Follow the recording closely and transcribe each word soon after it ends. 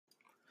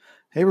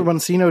Hey everyone,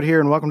 C-Note here,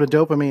 and welcome to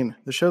Dopamine,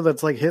 the show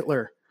that's like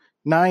Hitler.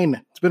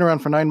 It's been around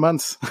for 9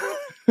 months.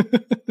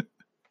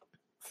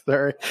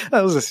 Sorry,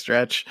 that was a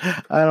stretch.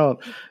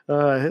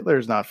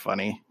 Hitler's not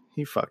funny.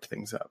 He fucked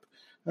things up.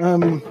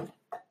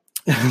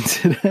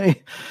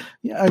 Today,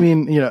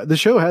 the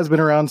show has been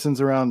around since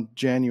around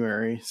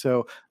January.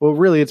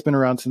 Really, it's been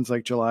around since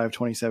like July of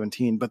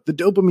 2017. But the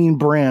Dopamine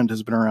brand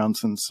has been around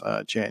since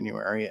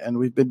January, and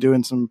we've been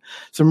doing some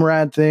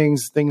rad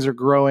things. Things are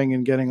growing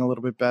and getting a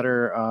little bit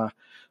better.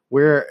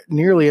 We're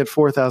nearly at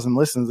 4,000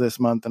 listens this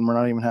month, and we're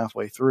not even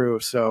halfway through.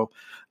 So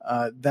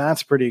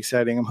that's pretty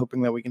exciting. I'm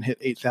hoping that we can hit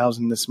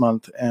 8,000 this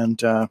month and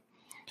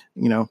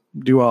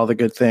do all the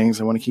good things.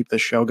 I want to keep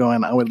this show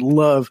going. I would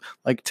love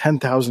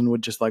 10,000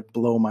 would just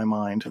blow my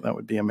mind. That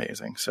would be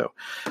amazing.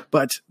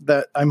 But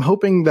I'm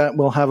hoping that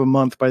we'll have a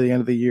month by the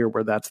end of the year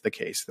where that's the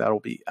case. That'll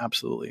be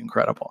absolutely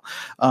incredible.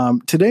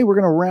 Today, we're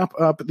going to wrap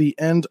up the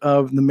end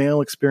of the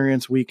Male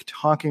Experience Week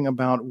talking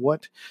about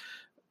what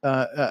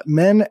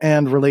men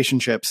and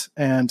relationships,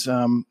 and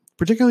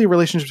particularly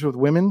relationships with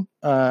women.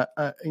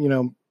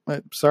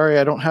 Sorry,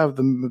 I don't have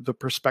the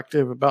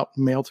perspective about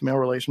male to male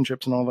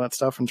relationships and all that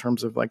stuff in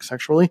terms of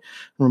sexually,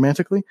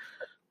 romantically.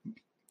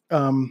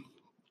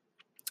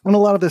 And a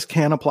lot of this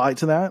can apply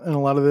to that. And a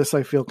lot of this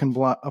I feel can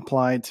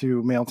apply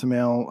to male to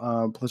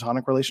male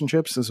platonic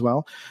relationships as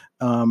well.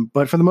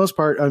 But for the most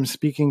part, I'm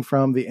speaking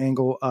from the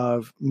angle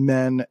of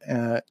men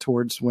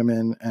towards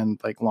women and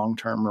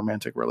long-term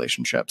romantic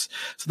relationships.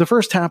 So the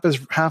first half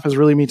is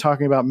really me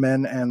talking about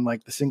men and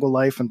the single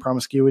life and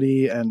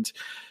promiscuity and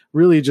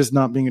really just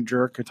not being a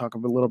jerk. I talk a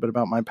little bit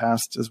about my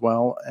past as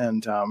well.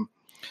 And,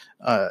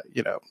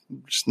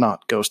 just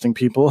not ghosting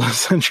people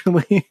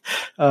essentially.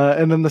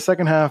 And then the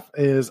second half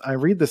is I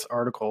read this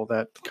article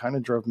that kind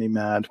of drove me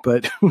mad,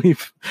 but we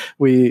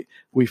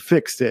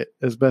fixed it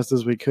as best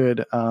as we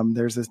could.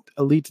 There's this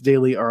Elite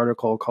Daily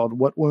article called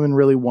What Women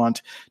Really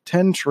Want,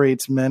 10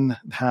 Traits Men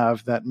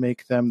Have That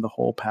Make Them the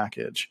Whole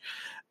Package.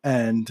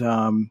 And,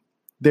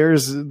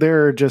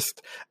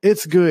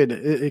 it's good.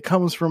 It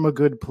comes from a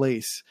good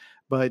place,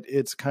 but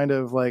it's kind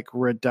of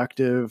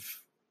reductive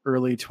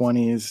early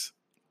 20s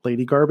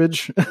lady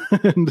garbage.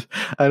 And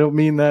I don't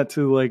mean that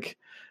to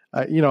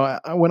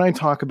when I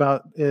talk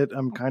about it,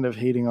 I'm kind of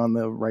hating on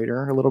the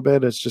writer a little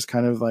bit. It's just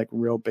kind of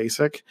real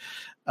basic.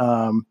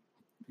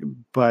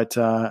 But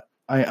I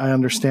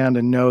understand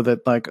and know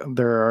that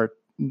there are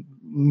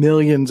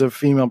millions of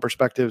female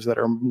perspectives that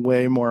are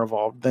way more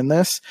evolved than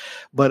this.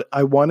 But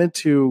I wanted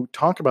to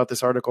talk about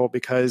this article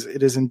because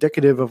it is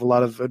indicative of a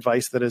lot of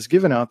advice that is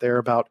given out there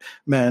about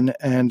men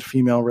and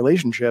female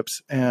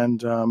relationships.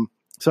 And,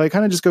 so I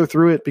kind of just go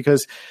through it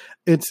because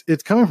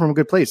it's coming from a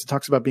good place. It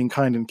talks about being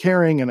kind and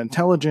caring and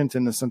intelligent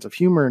and a sense of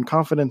humor and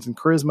confidence and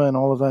charisma and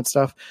all of that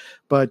stuff.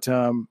 But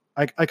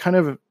I kind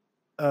of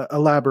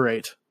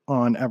elaborate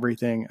on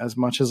everything as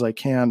much as I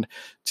can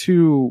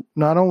to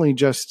not only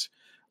just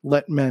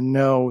let men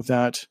know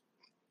that,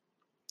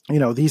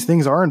 these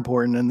things are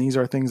important and these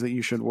are things that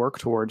you should work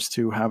towards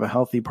to have a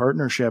healthy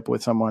partnership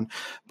with someone,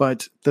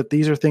 but that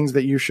these are things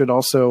that you should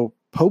also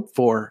hope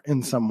for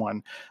in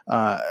someone.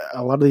 A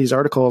lot of these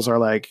articles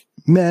are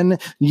men,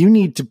 you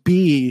need to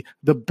be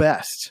the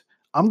best.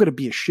 I'm going to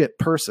be a shit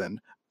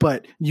person,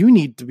 but you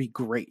need to be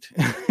great.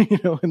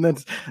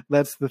 And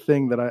that's the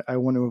thing that I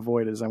want to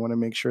avoid is I want to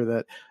make sure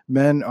that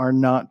men are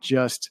not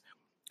just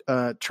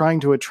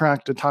trying to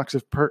attract a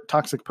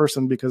toxic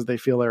person because they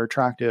feel they're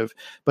attractive,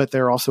 but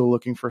they're also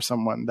looking for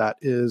someone that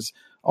is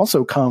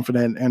also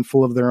confident and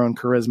full of their own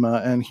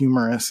charisma and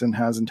humorous and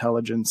has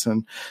intelligence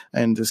and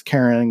is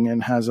caring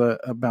and has a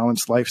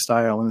balanced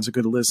lifestyle and is a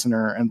good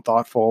listener and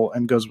thoughtful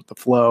and goes with the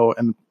flow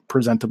and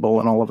presentable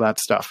and all of that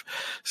stuff.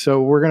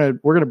 So we're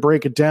gonna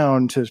break it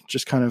down to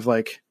just kind of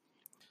to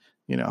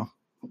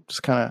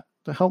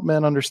help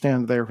men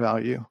understand their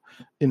value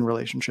in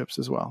relationships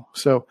as well.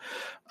 So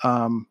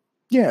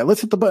let's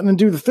hit the button and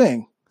do the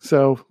thing.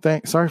 So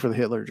sorry for the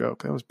Hitler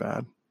joke. That was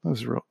bad.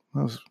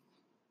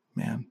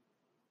 Man.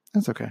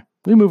 That's okay.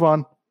 We move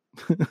on.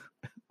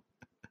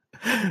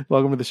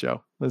 Welcome to the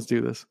show. Let's do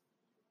this.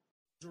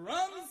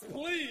 Drums,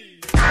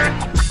 please.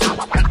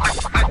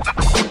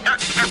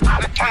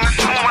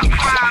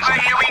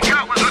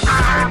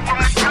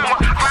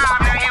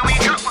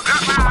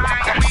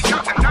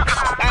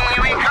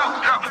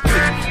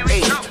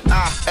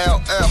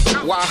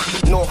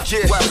 North,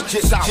 west,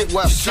 south,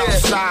 west,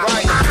 side,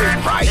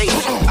 right,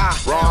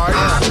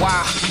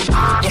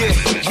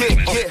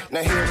 yeah.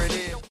 Now here it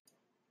is.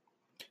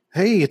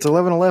 Hey, it's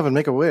 11:11.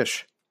 Make a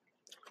wish.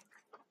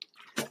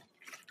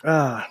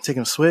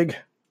 Taking a swig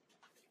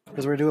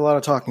because we're doing a lot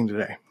of talking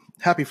today.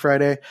 Happy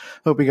Friday.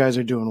 Hope you guys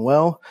are doing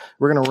well.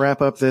 We're going to wrap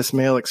up this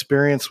Male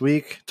Experience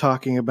Week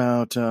talking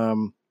about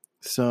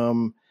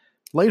some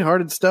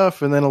lighthearted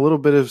stuff and then a little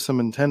bit of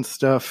some intense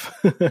stuff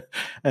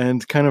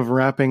and kind of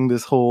wrapping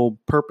this whole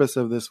purpose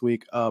of this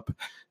week up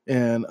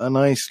in a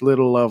nice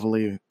little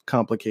lovely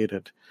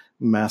complicated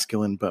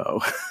masculine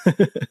bow.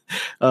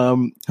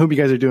 Hope you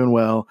guys are doing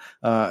well.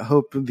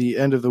 Hope the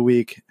end of the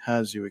week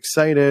has you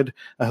excited.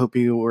 I hope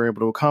you were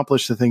able to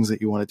accomplish the things that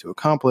you wanted to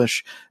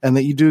accomplish, and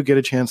that you do get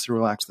a chance to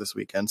relax this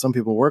weekend. Some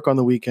people work on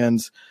the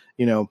weekends,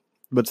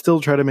 but still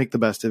try to make the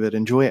best of it.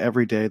 Enjoy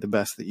every day the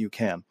best that you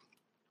can.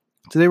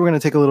 Today, we're going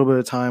to take a little bit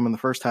of time in the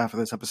first half of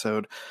this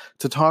episode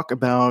to talk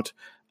about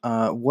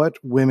what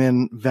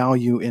women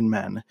value in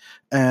men.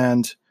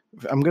 And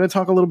I'm going to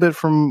talk a little bit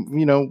from,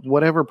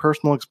 whatever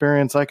personal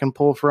experience I can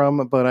pull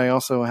from, but I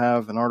also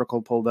have an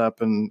article pulled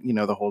up and,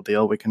 the whole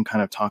deal. We can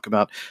kind of talk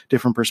about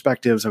different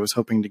perspectives. I was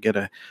hoping to get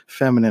a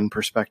feminine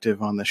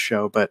perspective on this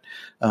show, but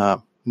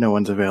no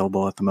one's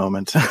available at the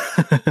moment.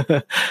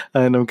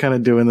 And I'm kind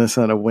of doing this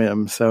on a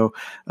whim. So,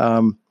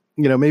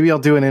 maybe I'll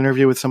do an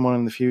interview with someone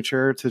in the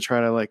future to try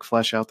to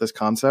flesh out this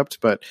concept.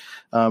 But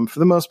for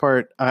the most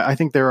part, I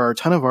think there are a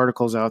ton of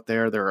articles out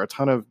there. There are a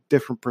ton of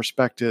different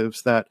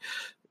perspectives that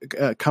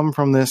come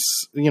from this,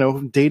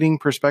 dating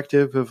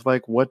perspective of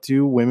what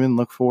do women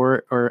look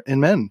for or in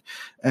men.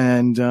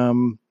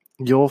 And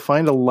you'll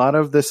find a lot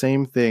of the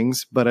same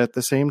things, but at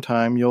the same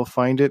time, you'll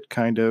find it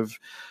kind of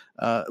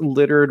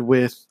littered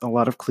with a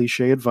lot of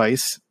cliche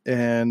advice.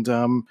 And,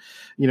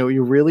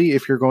 you really,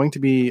 if you're going to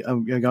be a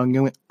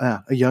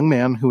young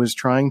man who is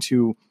trying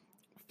to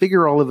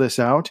figure all of this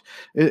out,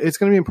 it's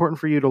going to be important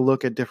for you to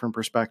look at different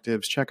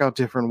perspectives, check out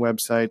different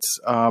websites,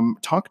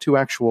 talk to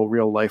actual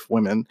real life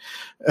women,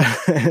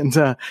 and,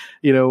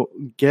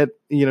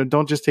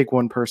 don't just take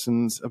one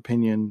person's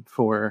opinion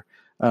for,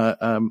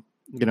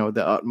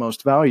 the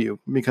utmost value,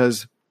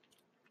 because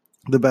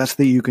the best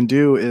that you can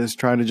do is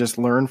try to just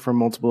learn from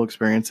multiple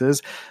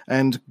experiences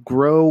and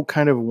grow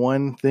kind of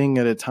one thing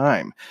at a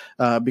time,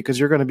 because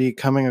you're going to be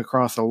coming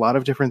across a lot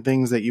of different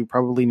things that you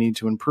probably need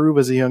to improve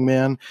as a young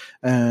man.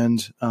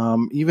 And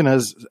even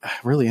as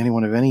really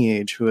anyone of any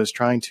age who is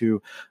trying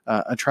to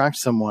attract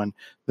someone,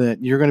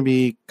 that you're going to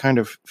be kind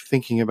of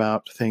thinking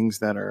about things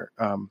that are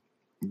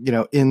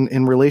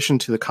in relation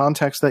to the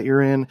context that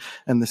you're in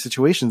and the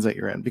situations that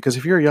you're in. Because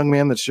if you're a young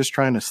man that's just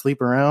trying to sleep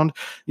around,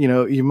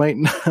 you might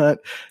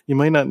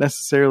not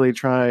necessarily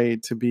try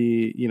to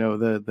be,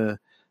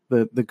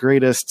 the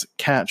greatest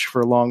catch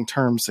for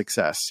long-term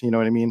success. You know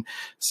what I mean?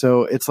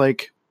 So it's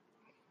it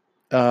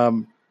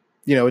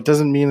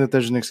doesn't mean that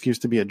there's an excuse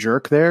to be a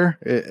jerk there.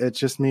 It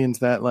just means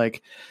that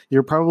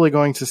you're probably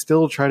going to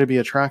still try to be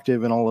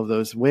attractive in all of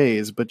those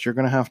ways, but you're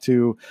going to have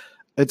to,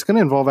 it's going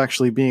to involve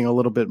actually being a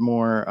little bit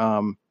more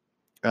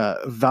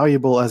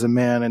valuable as a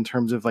man in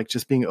terms of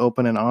just being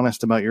open and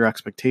honest about your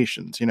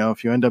expectations.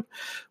 If you end up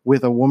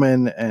with a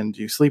woman and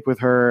you sleep with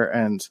her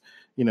and,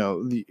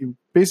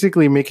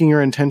 basically making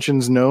your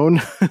intentions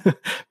known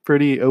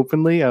pretty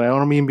openly. And I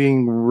don't mean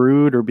being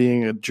rude or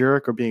being a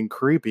jerk or being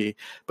creepy,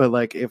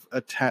 but if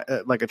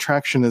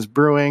attraction is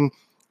brewing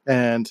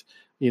and,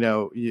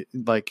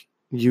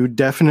 you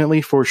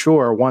definitely for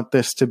sure want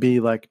this to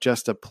be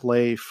just a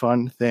play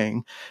fun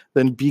thing,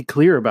 then be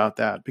clear about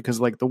that. Because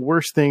one of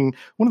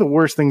the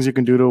worst things you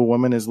can do to a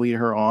woman is lead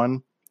her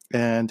on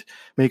and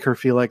make her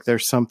feel like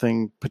there's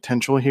something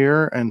potential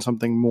here and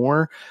something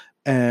more,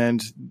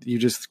 and you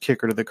just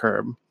kick her to the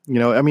curb.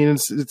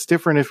 It's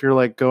different if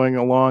you're going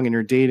along and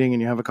you're dating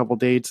and you have a couple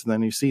dates and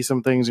then you see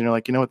some things and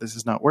you're what, this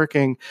is not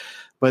working.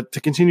 But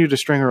to continue to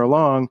string her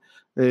along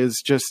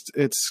is just,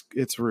 it's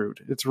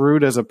rude. It's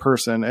rude as a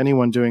person.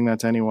 Anyone doing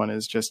that to anyone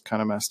is just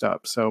kind of messed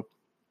up. So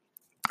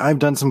I've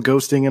done some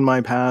ghosting in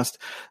my past.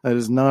 That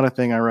is not a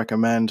thing I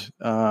recommend.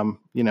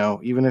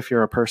 Even if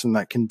you're a person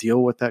that can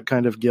deal with that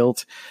kind of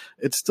guilt,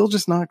 it's still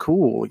just not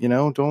cool.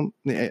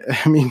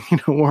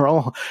 We're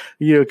all,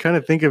 kind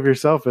of think of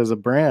yourself as a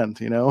brand,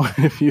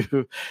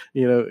 if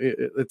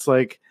it's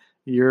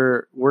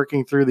you're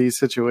working through these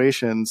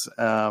situations,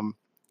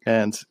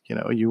 and,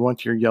 you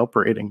want your Yelp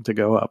rating to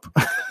go up,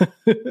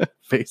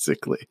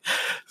 basically.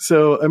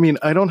 So,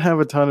 I don't have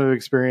a ton of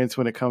experience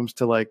when it comes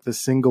to the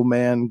single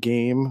man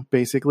game,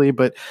 basically,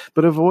 but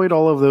avoid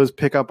all of those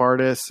pickup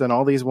artists and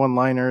all these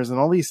one-liners and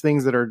all these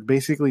things that are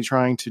basically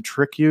trying to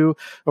trick you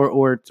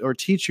or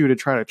teach you to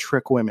try to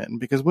trick women,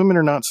 because women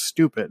are not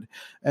stupid.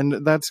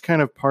 And that's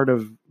kind of part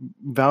of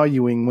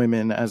valuing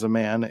women as a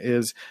man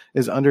is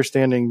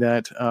understanding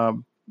that,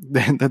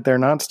 that they're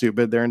not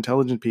stupid. They're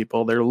intelligent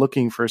people. They're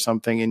looking for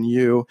something in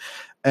you,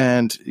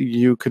 and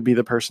you could be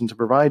the person to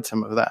provide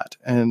some of that.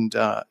 And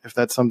if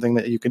that's something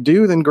that you can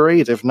do, then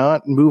great. If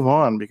not, move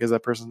on, because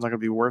that person's not going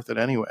to be worth it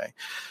anyway.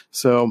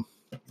 So,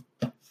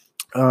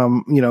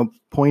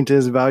 point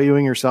is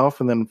valuing yourself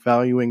and then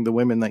valuing the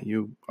women that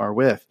you are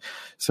with.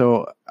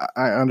 So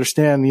I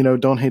understand,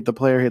 don't hate the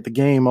player, hate the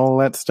game, all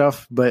that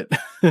stuff. But,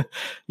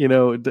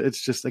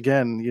 it's just,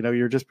 again,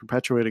 you're just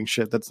perpetuating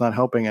shit that's not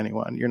helping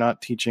anyone. You're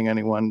not teaching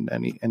anyone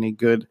any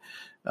good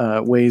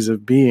ways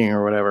of being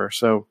or whatever.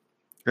 So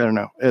I don't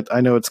know.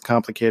 I know it's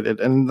complicated.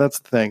 And that's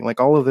the thing.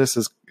 All of this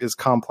is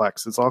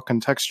complex. It's all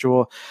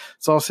contextual.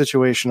 It's all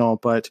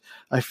situational. But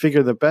I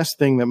figure the best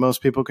thing that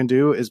most people can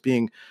do is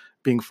being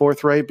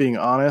forthright, being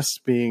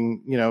honest,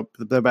 being,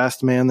 the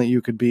best man that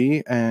you could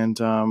be, and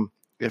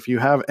if you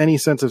have any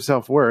sense of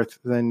self-worth,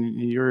 then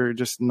you're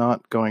just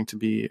not going to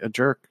be a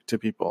jerk to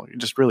people. You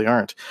just really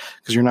aren't,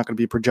 because you're not going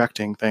to be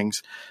projecting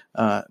things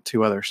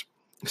to others.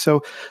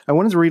 So I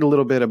wanted to read a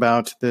little bit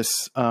about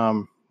this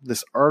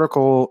this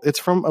article. It's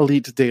from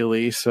Elite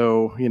Daily,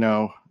 so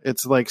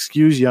it's like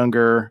skews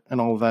younger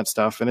and all of that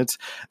stuff. And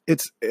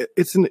it's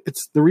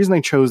the reason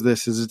I chose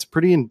this is it's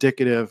pretty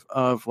indicative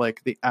of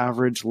like the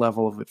average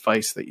level of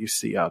advice that you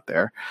see out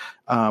there.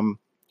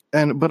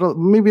 But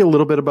maybe a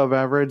little bit above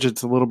average.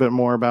 It's a little bit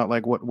more about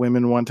like what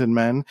women want in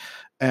men.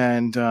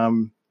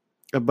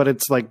 But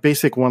it's like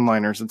basic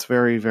one-liners. It's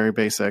very, very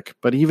basic.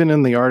 But even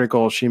in the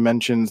article, she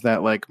mentions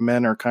that like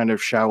men are kind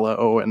of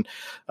shallow and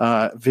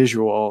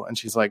visual. And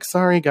she's like,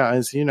 sorry,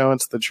 guys,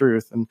 it's the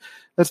truth. And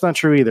that's not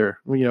true either.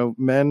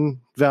 Men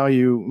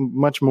value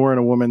much more in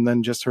a woman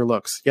than just her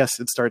looks. Yes,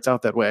 it starts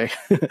out that way.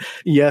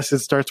 Yes, it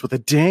starts with a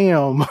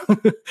damn.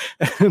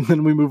 And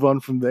then we move on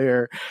from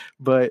there.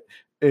 But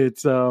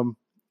it's,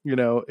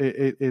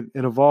 it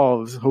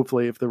evolves.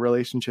 Hopefully, if the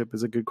relationship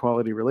is a good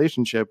quality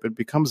relationship, it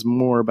becomes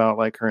more about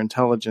like her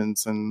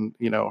intelligence and,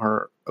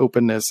 her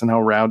openness and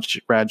how rad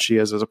she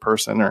is as a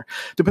person, or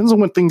depends on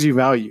what things you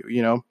value.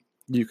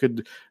 You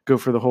could go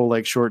for the whole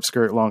like short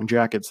skirt, long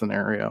jacket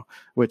scenario,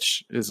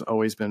 which has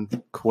always been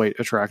quite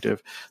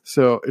attractive.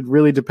 So it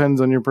really depends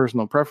on your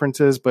personal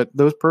preferences, but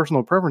those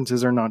personal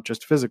preferences are not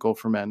just physical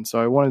for men. So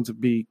I wanted to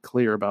be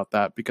clear about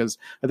that, because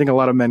I think a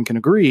lot of men can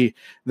agree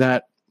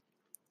that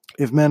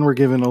if men were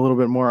given a little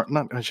bit more,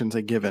 I shouldn't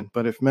say given,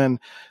 but if men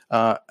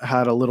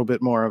had a little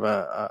bit more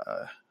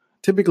of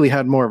typically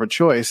had more of a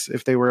choice,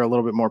 if they were a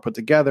little bit more put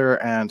together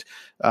and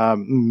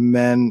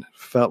men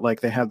felt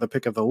like they had the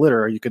pick of the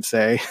litter, you could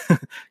say,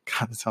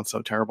 God, that sounds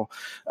so terrible.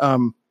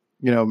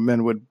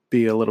 Men would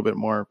be a little bit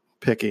more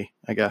picky,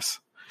 I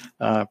guess.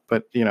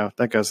 But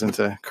that goes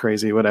into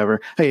crazy, whatever.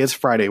 Hey, it's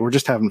Friday. We're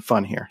just having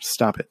fun here.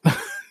 Stop it.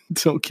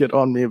 Don't get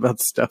on me about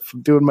stuff.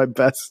 I'm doing my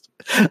best.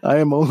 I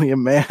am only a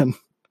man.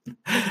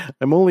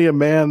 I'm only a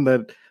man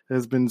that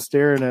has been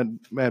staring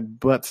at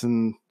butts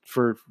and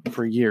for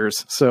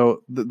years.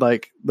 So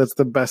that's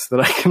the best that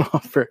I can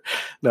offer.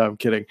 No, I'm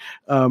kidding.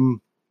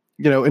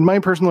 In my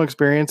personal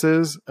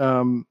experiences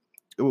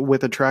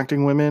with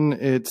attracting women,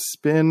 it's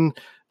been,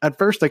 at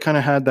first I kind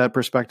of had that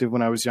perspective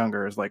when I was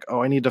younger. It's like,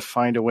 oh, I need to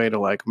find a way to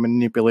like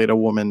manipulate a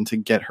woman to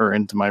get her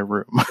into my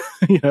room,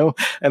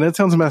 and it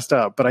sounds messed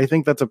up, but I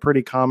think that's a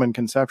pretty common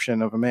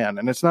conception of a man.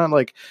 And it's not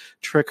like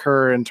trick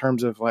her in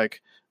terms of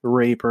like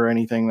rape or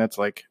anything that's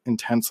like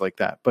intense like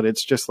that, but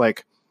it's just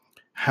like,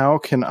 how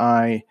can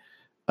I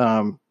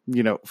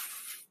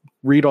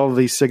read all of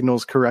these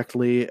signals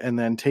correctly and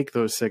then take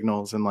those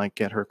signals and like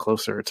get her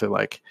closer to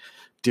like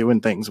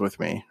doing things with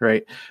me,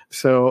 right?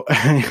 So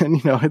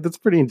that's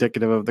pretty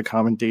indicative of the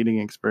common dating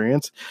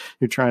experience.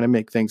 You're trying to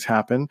make things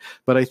happen,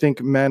 but I think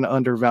men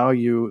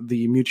undervalue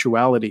the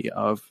mutuality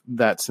of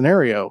that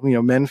scenario.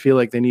 Men feel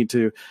like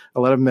a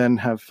lot of men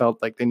have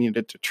felt like they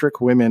needed to trick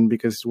women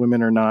because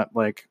women are not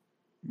like,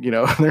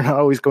 they're not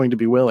always going to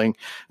be willing.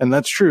 And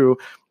that's true.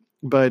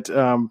 But,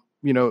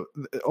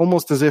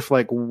 almost as if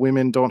like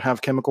women don't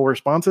have chemical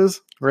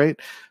responses, right?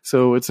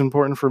 So it's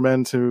important for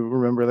men to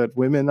remember that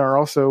women are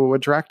also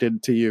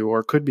attracted to you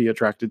or could be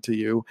attracted to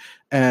you.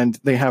 And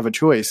they have a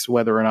choice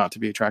whether or not to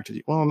be attracted to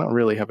you. Well, not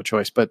really have a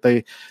choice, but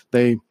they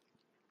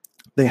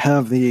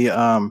have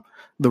the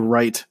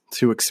right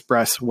to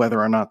express whether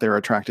or not they're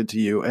attracted to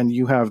you. And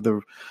you should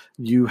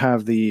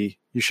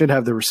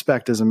have the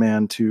respect as a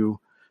man to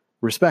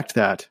respect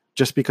that,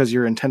 just because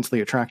you're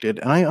intensely attracted.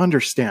 And I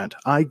understand,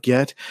 I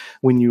get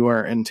when you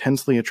are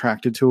intensely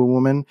attracted to a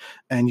woman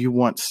and you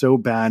want so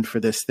bad for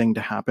this thing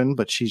to happen,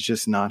 but she's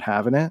just not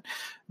having it,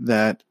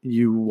 that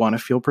you want to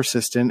feel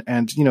persistent.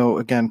 And,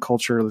 again,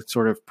 culture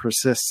sort of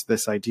persists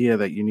this idea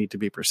that you need to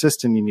be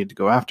persistent, you need to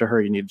go after her,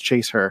 you need to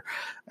chase her.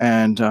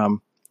 And,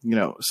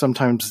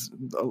 sometimes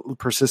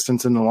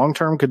persistence in the long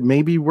term could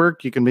maybe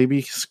work. You can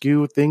maybe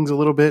skew things a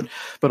little bit,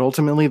 but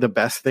ultimately the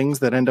best things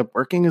that end up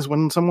working is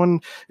when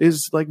someone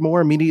is like more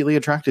immediately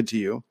attracted to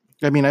you.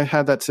 I mean, I've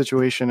had that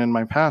situation in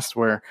my past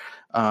where,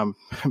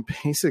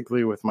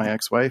 basically with my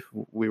ex-wife,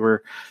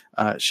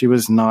 she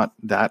was not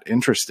that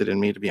interested in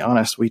me, to be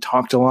honest. We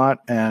talked a lot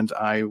and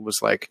I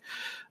was like,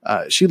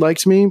 she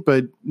liked me,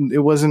 but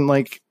it wasn't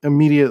like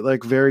immediate,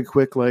 like very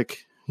quick,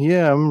 like,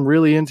 yeah, I'm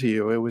really into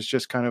you. It was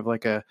just kind of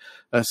like a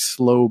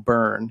slow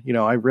burn.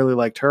 I really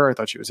liked her. I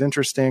thought she was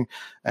interesting.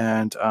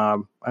 And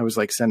I was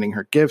like sending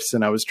her gifts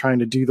and I was trying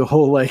to do the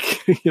whole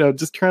like,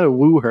 just trying to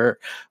woo her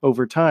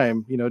over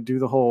time, do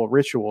the whole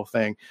ritual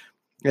thing.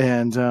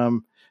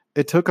 And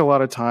it took a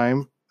lot of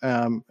time.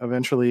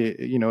 Eventually,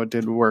 it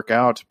did work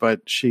out,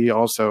 but she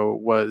also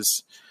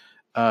was,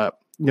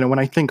 when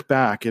I think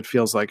back, it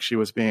feels like she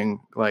was being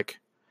like,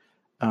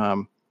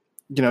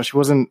 she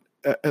wasn't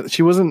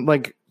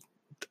like,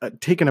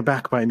 taken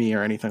aback by me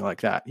or anything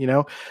like that,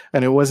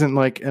 and it wasn't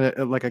like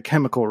a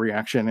chemical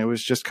reaction. It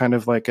was just kind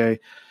of like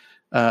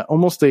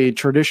almost a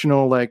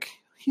traditional, like,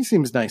 he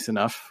seems nice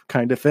enough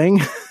kind of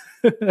thing.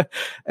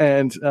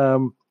 And,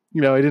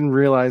 I didn't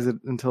realize it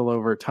until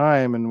over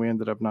time, and we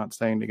ended up not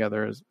staying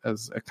together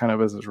as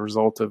a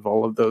result of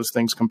all of those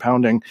things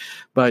compounding.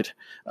 But,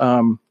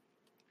 in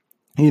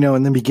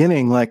the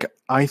beginning, like,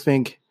 I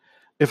think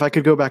if I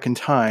could go back in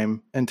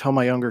time and tell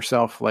my younger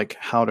self, like,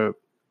 how to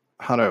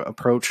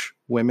approach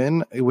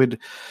women, it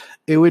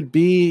would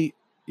be,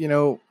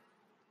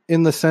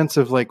 in the sense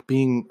of like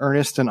being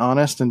earnest and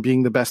honest and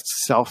being the best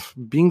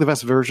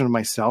version of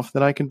myself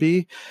that I can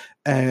be,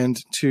 and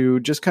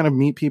to just kind of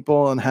meet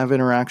people and have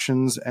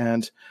interactions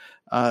and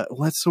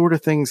let sort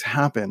of things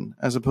happen,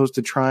 as opposed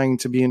to trying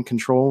to be in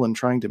control and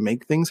trying to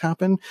make things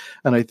happen.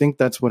 And I think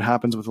that's what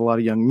happens with a lot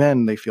of young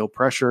men. They feel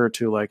pressure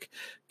to like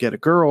get a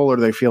girl, or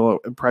they feel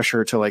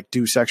pressure to like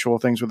do sexual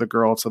things with a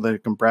girl so they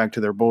can brag to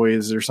their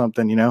boys or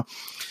something,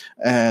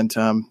 and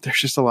there's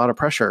just a lot of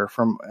pressure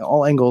from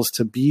all angles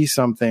to be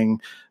something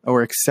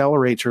or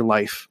accelerate your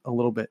life a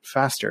little bit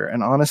faster.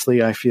 And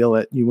honestly, I feel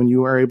that when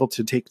you are able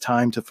to take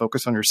time to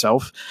focus on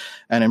yourself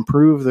and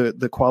improve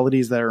the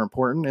qualities that are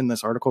important in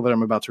this article that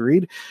I'm about to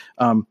read,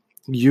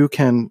 you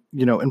can,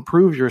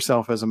 improve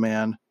yourself as a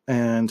man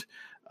and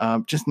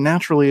just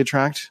naturally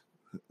attract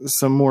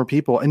some more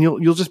people. And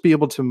you'll just be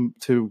able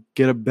to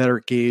get a better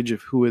gauge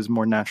of who is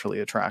more naturally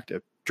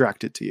attracted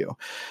to you.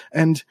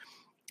 And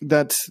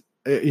that's,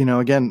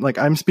 again, like,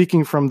 I'm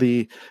speaking from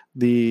the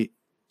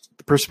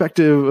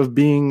perspective of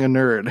being a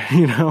nerd.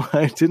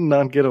 I did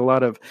not get a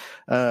lot of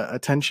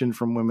attention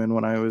from women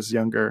when I was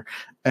younger,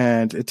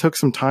 and it took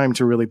some time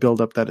to really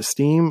build up that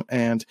esteem.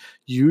 And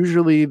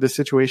usually the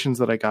situations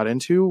that I got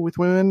into with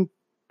women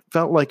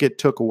felt like it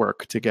took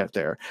work to get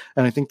there.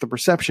 And I think the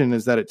perception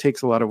is that it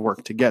takes a lot of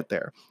work to get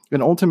there.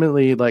 And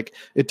ultimately, like,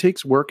 it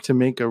takes work to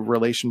make a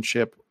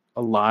relationship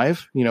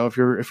alive.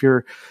 If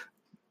you're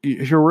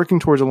working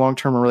towards a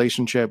long-term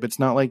relationship, it's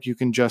not like you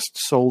can just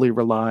solely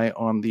rely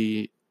on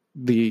the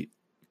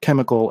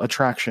chemical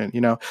attraction.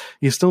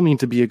 You still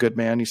need to be a good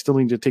man. You still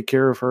need to take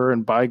care of her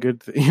and buy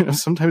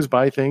sometimes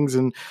buy things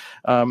and,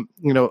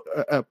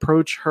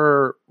 approach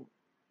her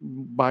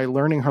by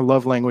learning her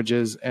love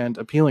languages and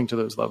appealing to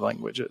those love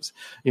languages.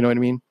 You know what I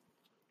mean?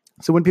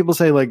 So when people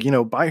say, like,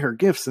 buy her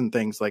gifts and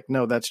things, like,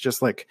 no, that's just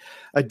like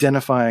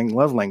identifying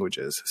love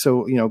languages.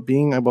 So,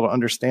 being able to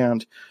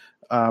understand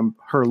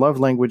her love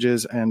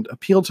languages and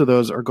appeal to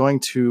those are going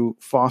to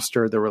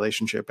foster the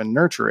relationship and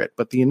nurture it.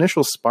 But the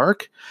initial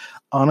spark,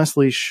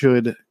 honestly,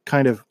 should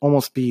kind of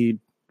almost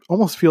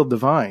feel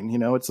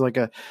divine. It's like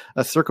a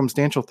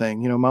circumstantial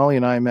thing. Molly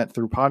and I met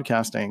through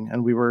podcasting,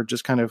 and we were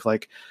just kind of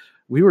like,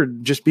 we were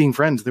just being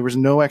friends. There was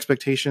no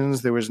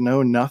expectations. There was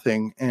no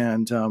nothing.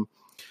 And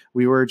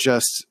we were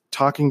just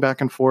talking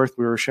back and forth.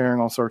 We were sharing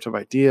all sorts of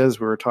ideas.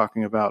 We were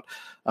talking about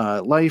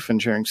life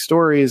and sharing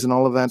stories and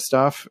all of that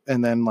stuff.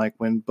 And then, like,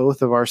 when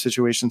both of our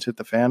situations hit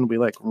the fan, we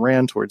like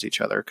ran towards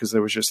each other, because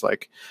there was just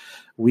like,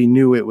 we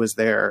knew it was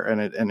there,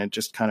 and it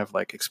just kind of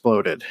like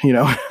exploded,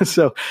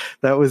 So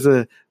that was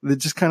it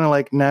just kind of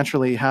like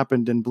naturally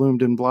happened and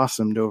bloomed and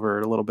blossomed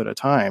over a little bit of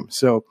time.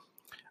 So,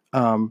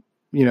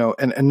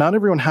 and not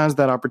everyone has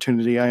that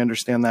opportunity. I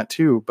understand that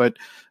too. But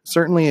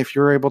certainly if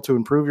you're able to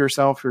improve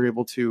yourself, you're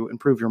able to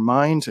improve your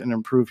mind and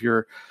improve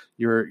your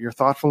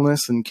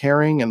thoughtfulness and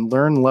caring, and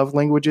learn love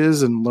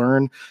languages and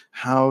learn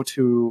how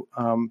to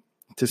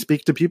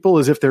speak to people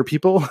as if they're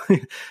people.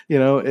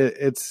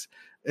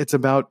 It's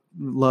about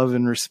love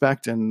and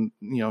respect, and,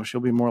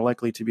 she'll be more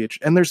likely to be,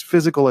 and there's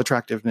physical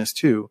attractiveness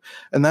too.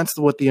 And that's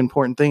what the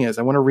important thing is.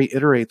 I want to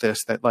reiterate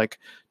this, that like,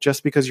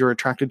 just because you're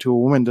attracted to a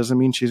woman doesn't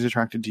mean she's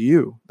attracted to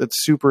you.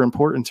 That's super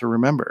important to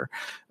remember.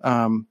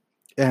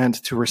 And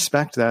to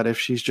respect that if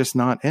she's just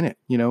not in it.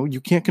 You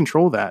can't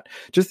control that.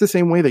 Just the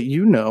same way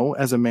that,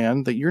 as a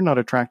man, that you're not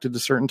attracted to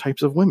certain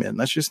types of women.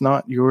 That's just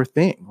not your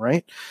thing.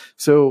 Right.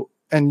 So,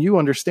 and you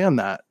understand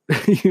that.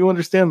 You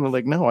understand that,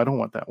 like, no, I don't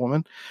want that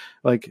woman.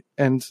 Like,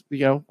 and,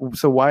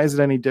 so why is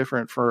it any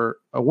different for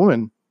a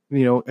woman?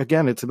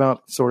 Again, it's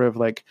about sort of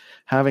like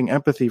having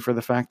empathy for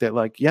the fact that,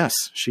 like, yes,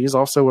 she's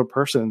also a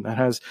person that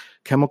has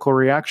chemical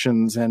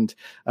reactions and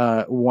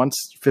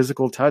wants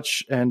physical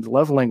touch and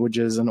love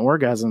languages and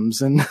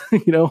orgasms and,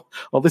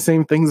 all the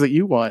same things that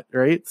you want.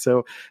 Right.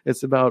 So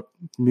it's about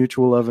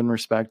mutual love and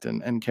respect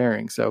and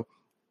caring. So,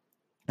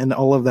 and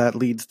all of that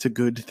leads to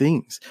good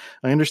things.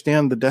 I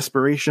understand the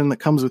desperation that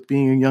comes with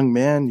being a young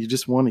man. You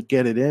just want to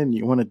get it in.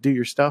 You want to do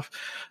your stuff.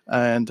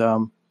 And,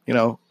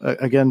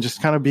 again,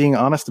 just kind of being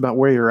honest about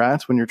where you're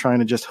at when you're trying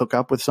to just hook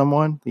up with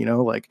someone.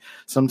 Like,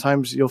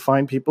 sometimes you'll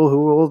find people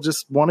who will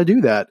just want to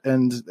do that.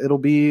 And there'll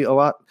be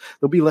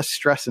less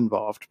stress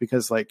involved,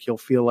 because, like, you'll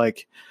feel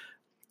like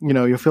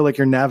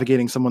you're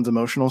navigating someone's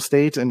emotional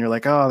state, and you're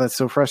like, oh, that's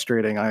so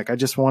frustrating. I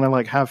just want to,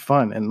 like, have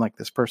fun. And, like,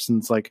 this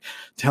person's like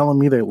telling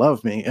me they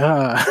love me.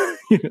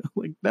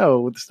 Like,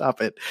 no,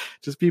 stop it.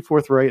 Just be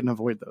forthright and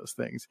avoid those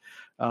things.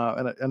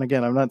 And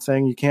again, I'm not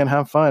saying you can't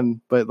have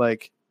fun, but,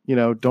 like,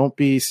 don't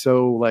be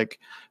so, like,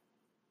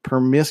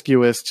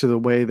 promiscuous to the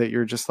way that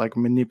you're just, like,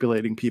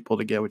 manipulating people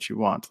to get what you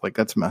want. Like,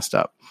 that's messed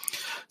up.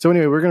 So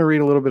anyway, we're going to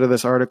read a little bit of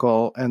this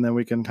article, and then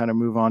we can kind of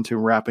move on to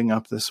wrapping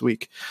up this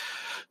week.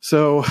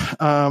 So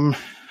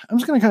I'm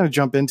just going to kind of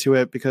jump into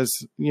it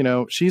because,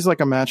 she's like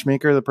a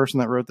matchmaker, the person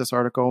that wrote this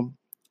article,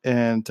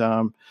 and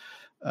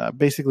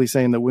basically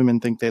saying that women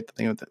think that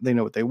they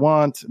know what they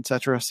want,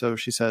 etc. So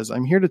she says,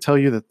 I'm here to tell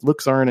you that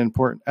looks aren't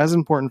as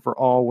important for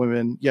all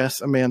women.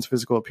 Yes, a man's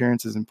physical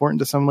appearance is important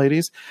to some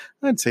ladies.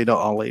 I'd say to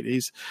all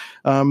ladies.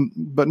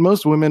 But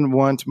most women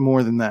want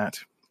more than that.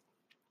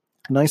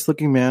 A nice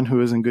looking man who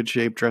is in good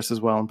shape,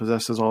 dresses well, and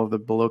possesses all of the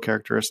below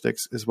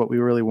characteristics is what we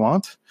really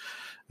want.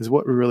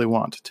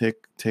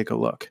 Take a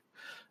look.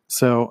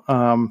 So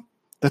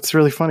that's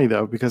really funny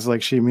though, because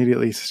like she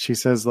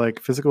says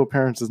like physical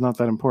appearance is not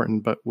that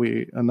important, but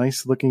a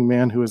nice looking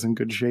man who is in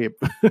good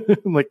shape.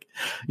 Like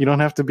you don't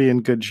have to be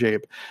in good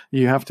shape.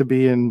 You have to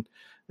be you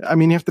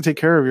have to take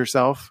care of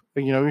yourself.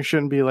 You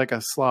shouldn't be like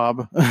a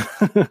slob,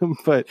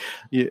 but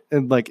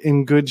like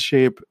in good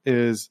shape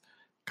is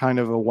kind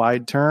of a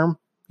wide term.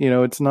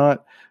 It's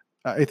not,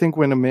 I think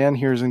when a man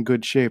hears in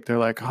good shape, they're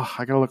like, oh,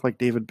 I gotta look like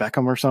David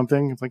Beckham or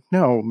something. It's like,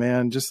 no,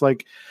 man, just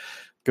like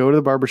go to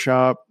the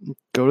barbershop,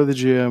 go to the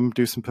gym,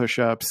 do some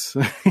push-ups,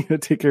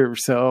 take care of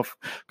yourself,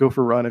 go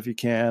for a run if you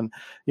can.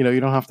 You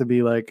don't have to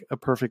be like a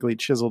perfectly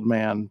chiseled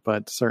man,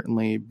 but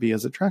certainly be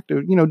as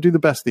attractive, do the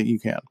best that you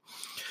can.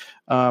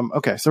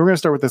 Okay, so we're going to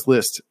start with this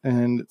list,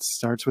 and it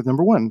starts with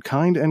number 1,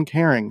 kind and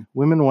caring.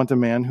 Women want a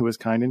man who is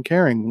kind and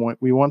caring.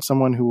 We want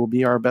someone who will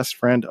be our best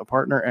friend, a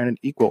partner, and an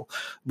equal.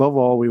 Above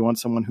all, we want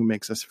someone who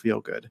makes us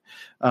feel good.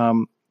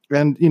 And,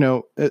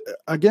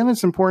 again,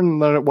 it's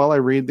important that while I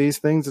read these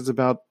things, it's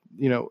about,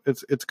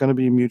 it's going to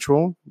be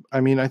mutual. I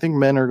think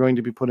men are going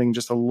to be putting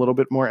just a little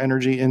bit more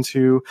energy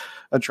into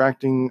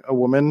attracting a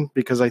woman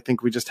because I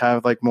think we just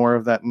have like more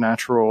of that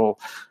natural,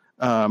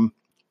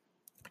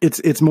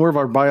 it's more of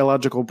our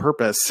biological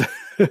purpose.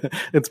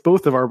 It's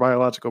both of our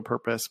biological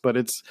purpose, but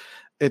it's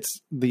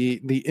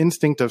the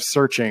instinct of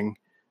searching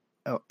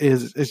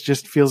is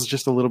just feels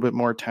just a little bit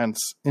more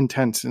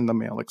intense in the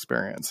male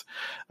experience.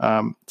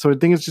 So I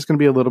think it's just going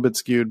to be a little bit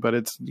skewed, but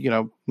it's,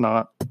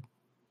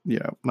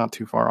 not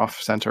too far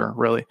off center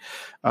really.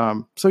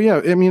 So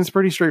yeah, it's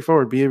pretty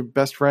straightforward. Be a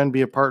best friend,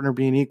 be a partner,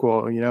 be an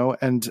equal,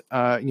 and,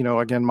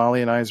 again,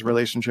 Molly and I's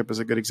relationship is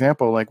a good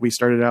example. Like we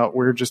started out,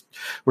 we're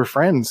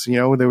friends,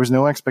 there was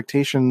no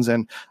expectations.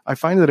 And I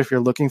find that if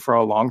you're looking for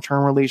a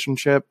long-term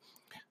relationship,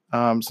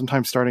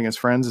 sometimes starting as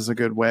friends is a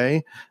good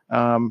way.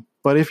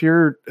 But if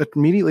you're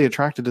immediately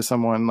attracted to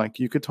someone, like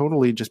you could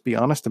totally just be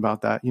honest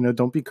about that.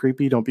 Don't be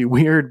creepy, don't be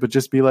weird, but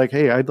just be like,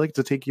 hey, I'd like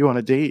to take you on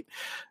a date,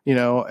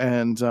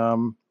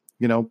 and,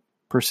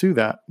 pursue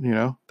that.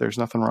 There's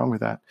nothing wrong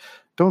with that.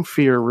 Don't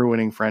fear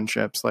ruining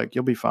friendships. Like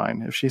you'll be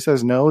fine. If she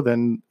says no,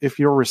 then if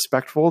you're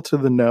respectful to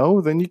the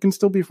no, then you can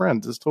still be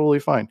friends. It's totally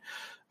fine.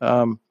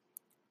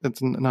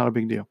 It's not a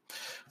big deal.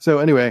 So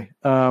anyway,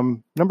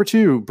 number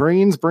 2,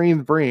 brains,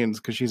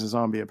 because she's a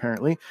zombie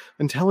apparently.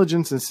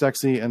 Intelligence is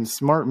sexy and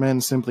smart men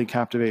simply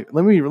captivate.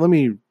 Let me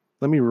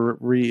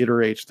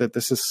reiterate that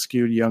this is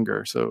skewed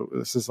younger. So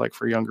this is like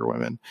for younger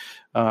women.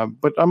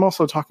 But I'm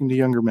also talking to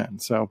younger men.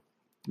 So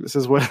this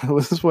is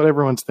what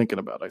everyone's thinking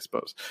about, I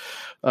suppose.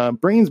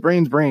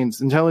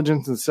 Brains.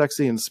 Intelligence is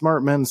sexy and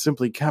smart men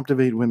simply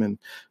captivate women.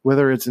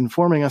 Whether it's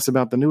informing us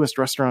about the newest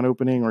restaurant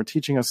opening or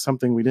teaching us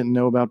something we didn't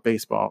know about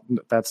baseball.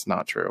 That's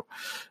not true.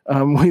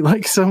 We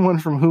like someone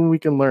from whom we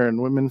can learn.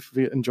 Women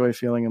enjoy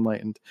feeling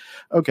enlightened.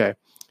 Okay.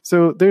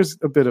 So there's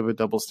a bit of a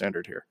double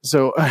standard here.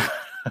 So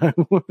I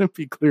want to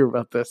be clear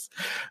about this.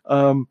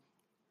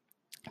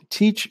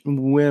 Teach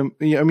women,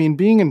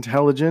 being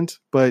intelligent,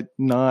 but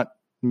not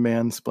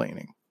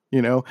mansplaining,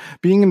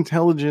 being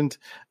intelligent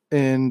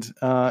and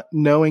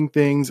knowing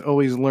things,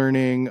 always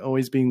learning,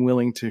 always being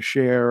willing to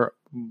share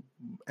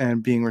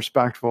and being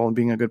respectful and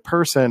being a good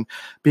person,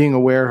 being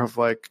aware of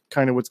like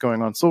kind of what's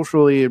going on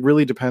socially. It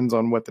really depends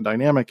on what the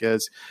dynamic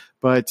is,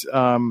 but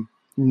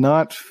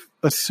not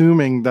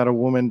assuming that a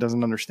woman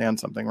doesn't understand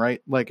something,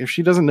 right? Like if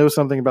she doesn't know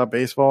something about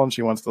baseball and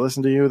she wants to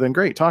listen to you, then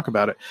great, talk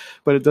about it.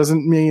 But it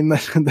doesn't mean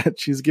that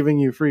she's giving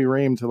you free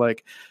reign to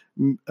like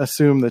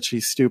assume that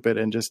she's stupid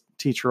and just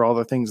teach her all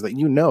the things that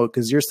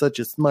because you're such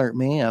a smart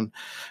man,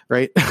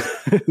 right?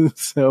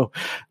 So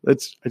I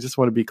just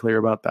want to be clear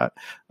about that.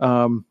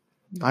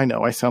 I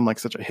know I sound like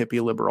such a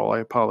hippie liberal. I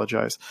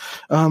apologize.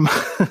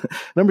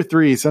 Number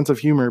 3, sense of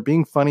humor.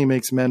 Being funny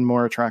makes men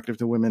more attractive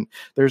to women.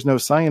 There's no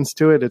science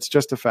to it. It's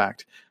just a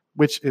fact.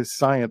 Which is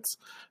science.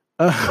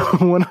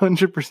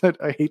 100%.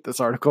 I hate this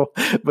article,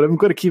 but I'm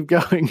going to keep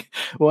going.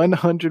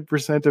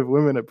 100% of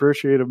women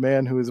appreciate a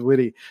man who is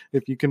witty.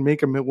 If you can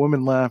make a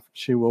woman laugh,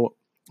 she'll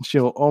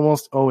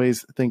almost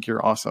always think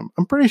you're awesome.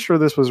 I'm pretty sure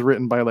this was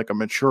written by like a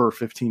mature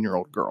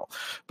 15-year-old girl,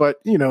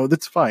 but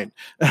that's fine.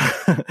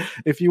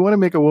 If you want to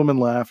make a woman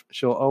laugh,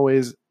 she'll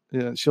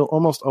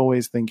almost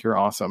always think you're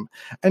awesome.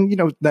 And,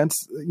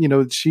 that's,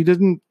 she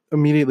didn't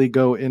immediately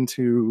go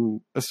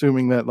into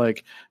assuming that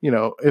like,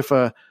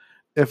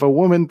 if a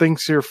woman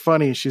thinks you're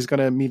funny, she's going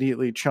to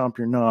immediately chomp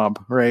your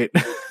knob, right?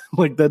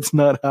 Like that's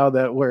not how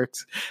that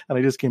works. And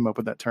I just came up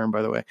with that term,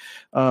 by the way.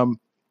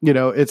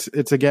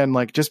 it's again,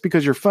 like, just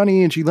because you're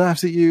funny and she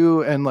laughs at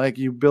you and like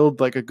you build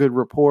like a good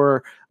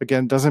rapport,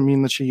 again, doesn't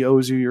mean that she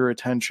owes you your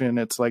attention.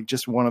 It's like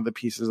just one of the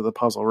pieces of the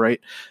puzzle, right?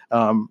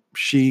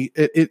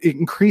 It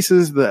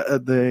increases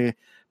the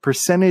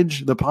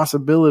percentage, the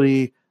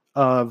possibility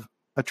of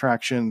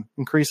attraction,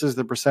 increases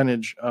the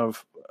percentage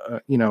of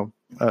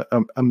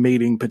a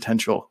mating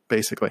potential,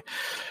 basically.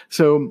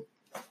 So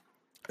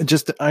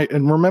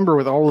and remember,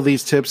 with all of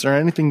these tips or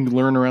anything you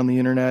learn around the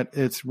internet,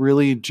 it's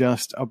really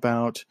just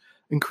about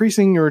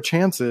increasing your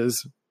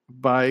chances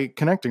by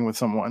connecting with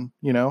someone,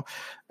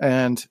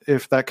 and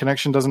if that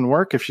connection doesn't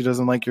work, if she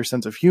doesn't like your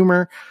sense of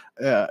humor,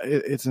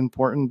 it's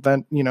important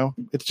that,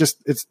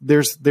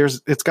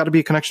 it's got to be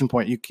a connection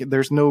point.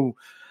 There's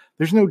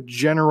no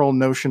general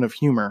notion of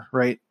humor,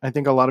 right? I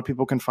think a lot of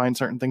people can find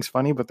certain things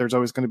funny, but there's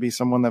always going to be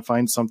someone that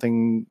finds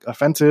something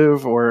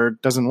offensive or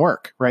doesn't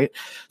work, right?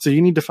 So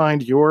you need to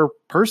find your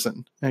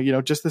person,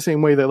 just the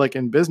same way that, like,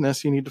 in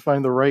business, you need to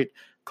find the right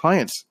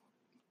clients.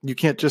 You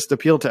can't just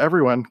appeal to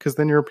everyone, because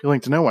then you're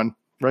appealing to no one,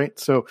 right?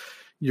 So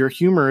your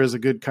humor is a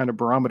good kind of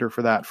barometer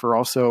for that, for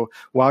also,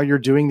 while you're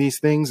doing these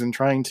things and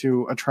trying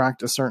to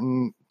attract a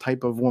certain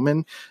type of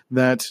woman,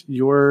 that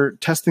you're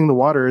testing the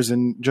waters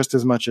in just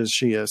as much as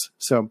she is.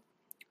 So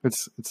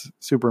it's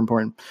super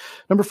important.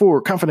 Number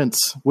 4,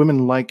 confidence.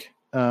 Women like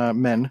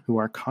men who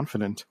are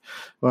confident.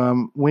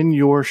 When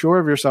you're sure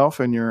of yourself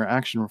and your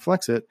action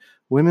reflects it,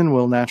 women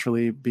will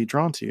naturally be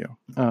drawn to you.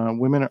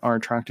 Women are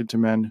attracted to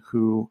men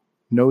who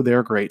know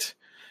they're great.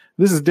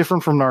 This is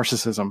different from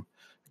narcissism.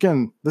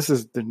 Again, this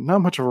is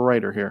not much of a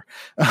writer here.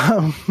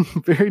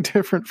 Very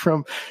different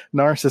from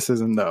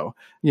narcissism, though.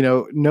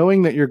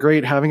 Knowing that you're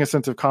great, having a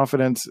sense of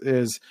confidence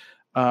is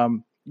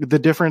the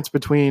difference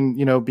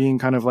between, being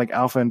kind of like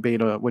alpha and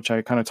beta, which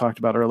I kind of talked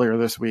about earlier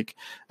this week,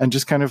 and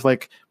just kind of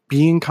like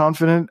being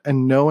confident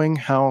and knowing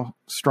how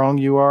strong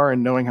you are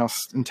and knowing how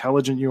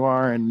intelligent you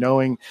are and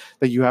knowing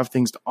that you have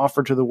things to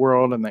offer to the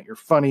world and that you're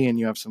funny and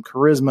you have some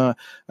charisma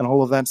and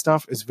all of that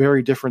stuff is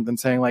very different than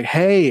saying like,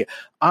 hey,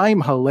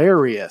 I'm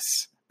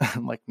hilarious.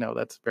 I'm like, no,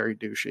 that's very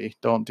douchey.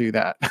 Don't do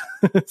that.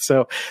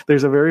 So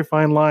there's a very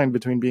fine line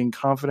between being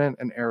confident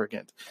and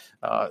arrogant.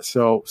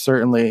 So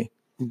certainly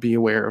be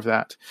aware of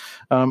that.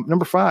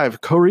 Number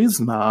 5,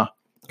 charisma.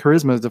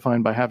 Charisma is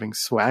defined by having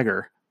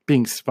swagger,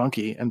 being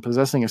spunky, and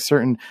possessing a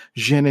certain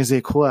je ne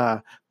sais quoi.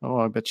 Oh,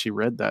 I bet she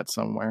read that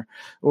somewhere.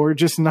 Or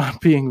just not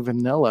being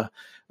vanilla.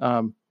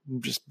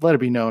 Just let it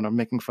be known, I'm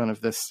making fun of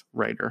this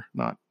writer,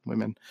 not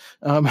women.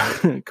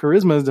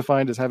 Charisma is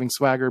defined as having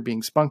swagger,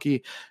 being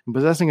spunky, and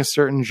possessing a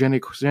certain je ne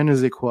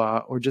sais quoi,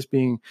 or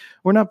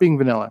not being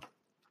vanilla.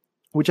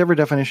 Whichever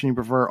definition you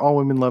prefer, all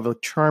women love a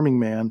charming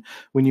man.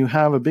 When you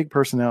have a big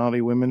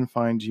personality, women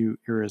find you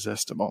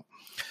irresistible.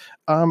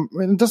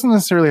 It doesn't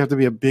necessarily have to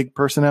be a big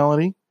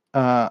personality.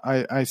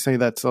 I say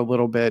that's a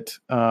little bit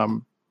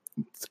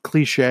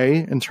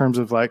cliche in terms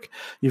of like,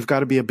 you've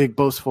got to be a big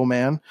boastful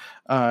man.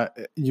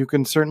 You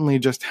can certainly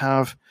just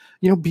have,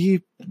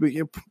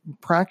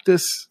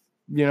 practice,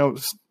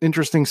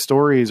 interesting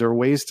stories or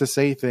ways to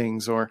say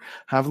things, or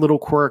have little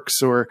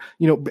quirks, or,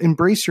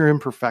 embrace your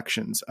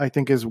imperfections, I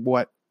think is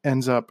what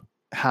ends up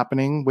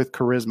happening with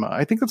charisma.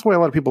 I think that's why a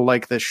lot of people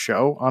like this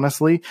show,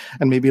 honestly,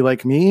 and maybe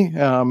like me.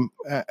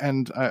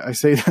 And I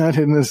say that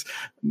in as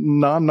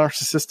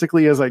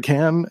non-narcissistically as I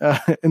can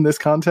in this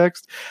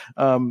context.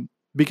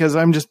 Because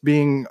I'm just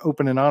being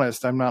open and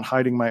honest. I'm not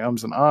hiding my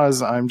ums and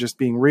ahs. I'm just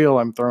being real.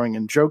 I'm throwing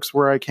in jokes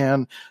where I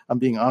can. I'm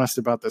being honest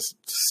about this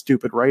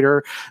stupid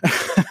writer.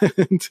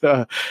 And,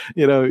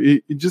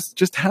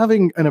 just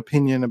having an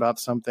opinion about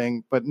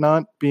something, but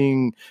not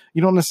being,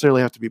 you don't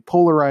necessarily have to be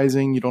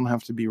polarizing. You don't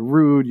have to be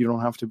rude. You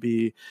don't have to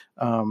be,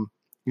 you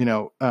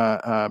don't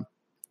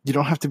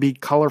have to be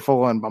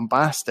colorful and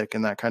bombastic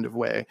in that kind of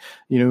way.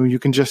 You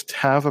can just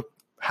have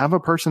a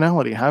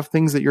personality, have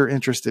things that you're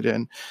interested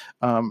in,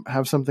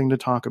 have something to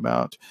talk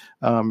about,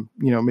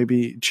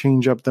 maybe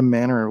change up the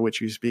manner in which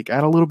you speak,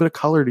 add a little bit of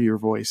color to your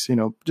voice,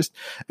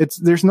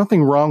 there's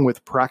nothing wrong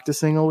with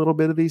practicing a little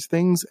bit of these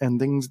things, and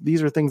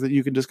these are things that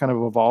you can just kind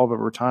of evolve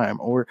over time,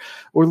 or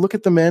look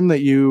at the men that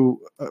you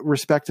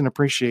respect and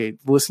appreciate,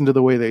 listen to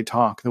the way they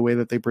talk, the way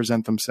that they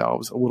present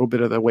themselves, a little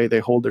bit of the way they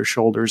hold their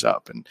shoulders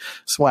up and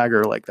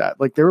swagger like that.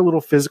 Like, there are little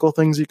physical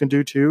things you can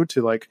do too,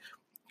 to like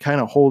kind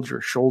of hold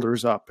your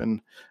shoulders up and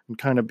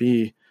kind of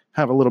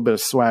have a little bit of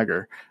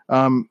swagger.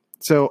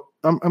 So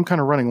I'm kind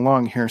of running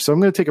long here. So I'm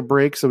going to take a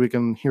break so we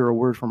can hear a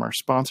word from our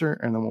sponsor,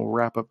 and then we'll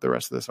wrap up the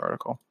rest of this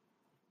article.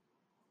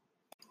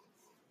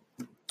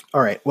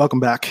 All right,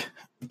 welcome back.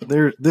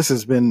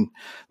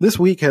 This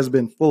week has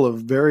been full of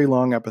very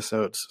long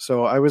episodes.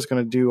 So I was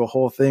going to do a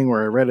whole thing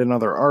where I read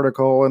another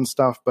article and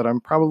stuff, but I'm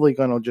probably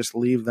going to just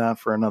leave that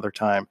for another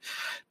time,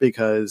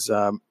 because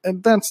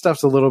and that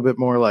stuff's a little bit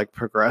more like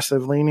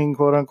progressive leaning,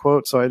 quote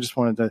unquote. So I just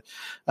I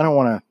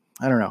don't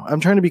know. I'm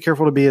trying to be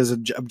careful to be as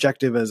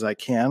objective as I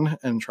can,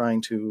 and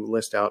trying to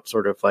list out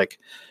sort of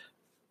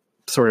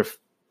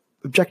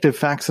objective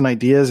facts and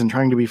ideas, and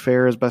trying to be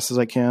fair as best as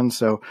I can.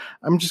 So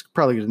I'm just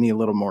probably going to need a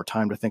little more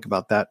time to think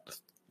about that.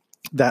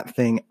 that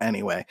thing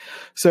anyway.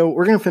 So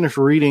we're going to finish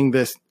reading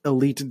this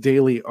Elite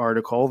Daily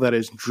article that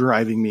is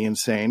driving me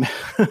insane,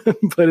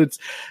 but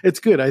it's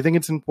good. I think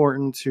it's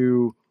important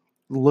to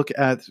look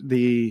at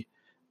the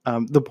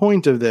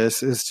point of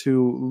this is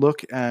to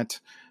look at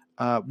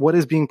what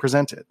is being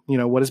presented,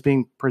 what is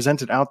being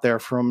presented out there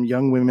from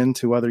young women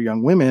to other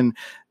young women,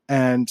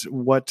 and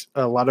what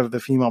a lot of the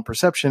female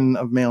perception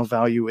of male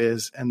value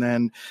is, and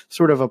then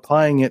sort of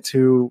applying it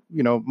to,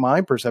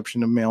 my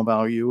perception of male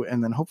value,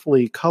 and then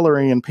hopefully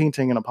coloring and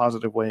painting in a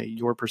positive way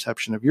your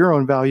perception of your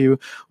own value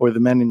or the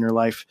men in your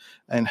life,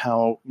 and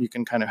how you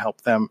can kind of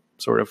help them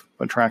sort of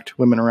attract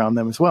women around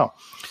them as well.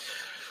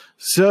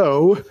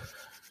 So,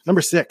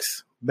 number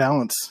 6,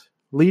 balance.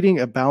 Leading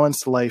a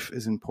balanced life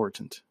is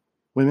important.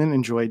 Women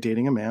enjoy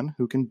dating a man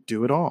who can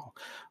do it all.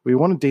 We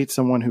want to date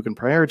someone who can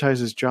prioritize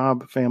his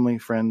job, family,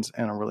 friends,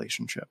 and a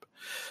relationship.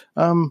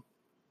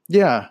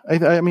 Yeah,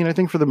 I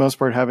think for the most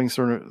part, having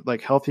sort of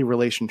like healthy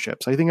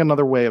relationships. I think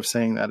another way of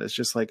saying that is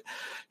just like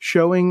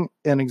showing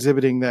and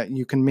exhibiting that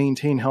you can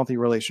maintain healthy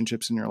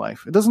relationships in your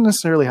life. It doesn't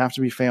necessarily have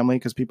to be family,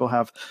 because people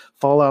have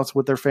fallouts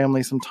with their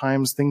family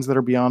sometimes, things that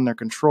are beyond their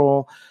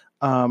control.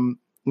 And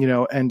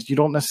you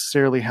don't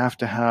necessarily have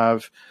to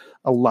have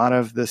a lot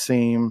of the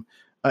same.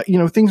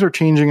 Things are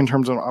changing in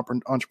terms of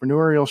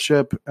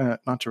entrepreneurship,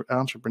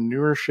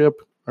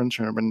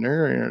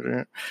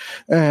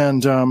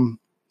 and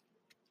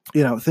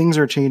things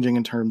are changing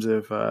in terms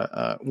of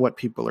what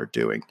people are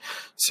doing.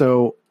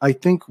 So I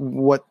think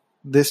what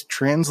this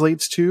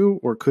translates to,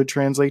 or could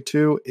translate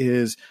to,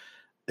 is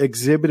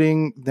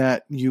exhibiting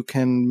that you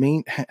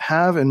can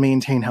have and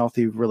maintain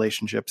healthy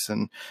relationships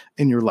in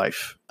your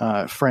life,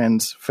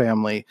 friends,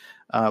 family,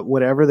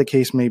 whatever the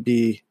case may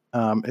be.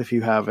 If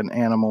you have an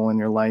animal in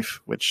your life,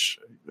 which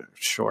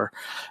sure,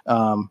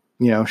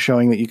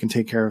 showing that you can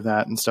take care of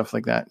that and stuff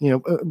like that,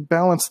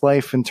 balanced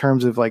life in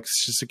terms of like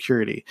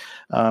security.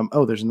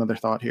 There's another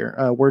thought here.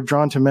 We're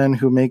drawn to men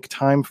who make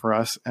time for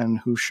us and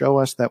who show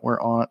us that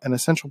we're on an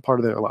essential part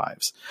of their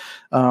lives.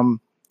 And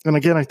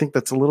again, I think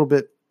that's a little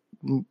bit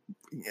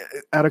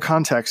out of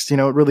context.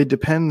 It really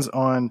depends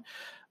on,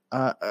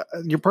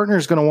 your partner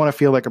is going to want to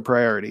feel like a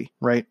priority,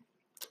 right?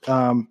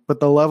 But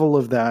the level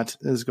of that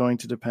is going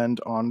to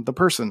depend on the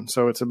person.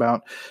 So it's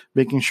about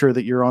making sure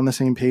that you're on the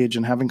same page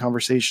and having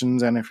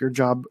conversations. And if your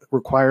job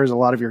requires a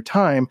lot of your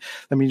time,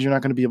 that means you're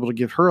not going to be able to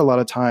give her a lot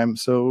of time.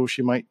 So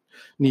she might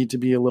need to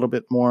be a little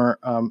bit more,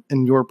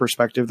 in your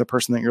perspective, the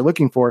person that you're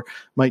looking for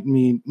might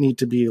need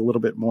to be a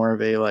little bit more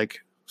of a like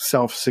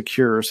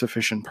self-secure,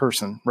 sufficient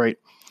person, right?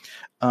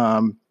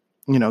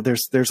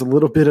 There's a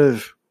little bit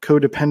of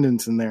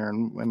codependence in there.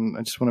 And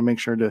I just want to make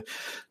sure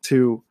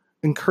to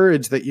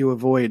encourage that you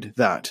avoid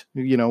that,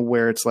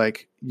 where it's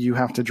like you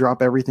have to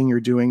drop everything you're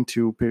doing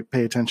to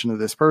pay attention to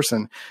this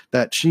person,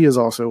 that she is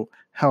also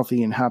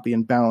healthy and happy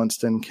and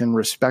balanced and can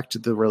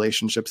respect the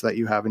relationships that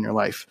you have in your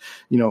life,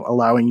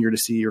 allowing you to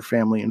see your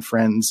family and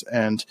friends,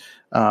 and,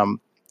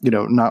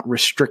 not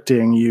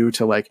restricting you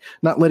to like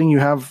not letting you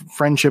have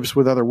friendships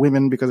with other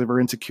women because of her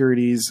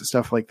insecurities,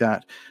 stuff like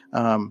that.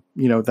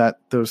 That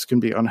those can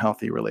be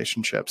unhealthy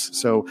relationships.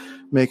 So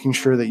making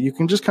sure that you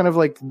can just kind of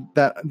like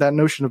that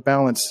notion of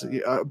balance,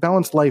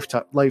 balanced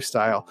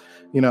lifestyle,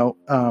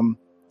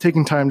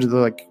 taking time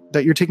to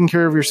that you're taking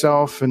care of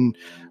yourself and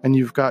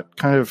you've got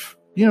kind of,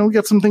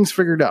 get some things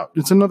figured out.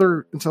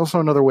 It's also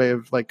another way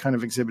of like kind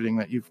of exhibiting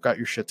that you've got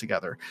your shit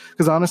together.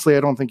 Because honestly,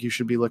 I don't think you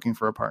should be looking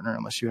for a partner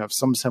unless you have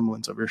some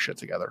semblance of your shit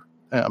together.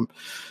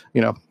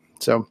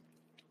 So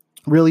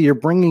really you're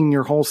bringing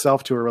your whole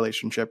self to a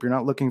relationship. You're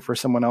not looking for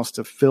someone else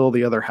to fill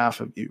the other half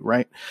of you,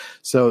 right?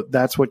 So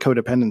that's what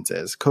codependence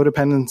is.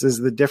 Codependence is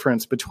the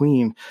difference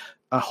between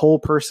a whole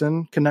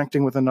person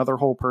connecting with another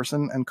whole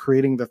person and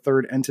creating the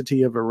third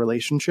entity of a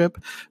relationship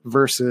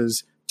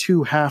versus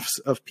two halves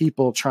of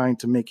people trying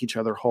to make each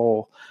other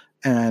whole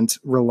and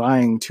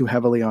relying too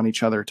heavily on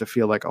each other to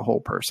feel like a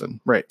whole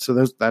person. Right.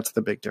 So that's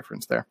the big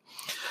difference there.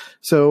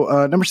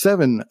 So number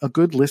 7, a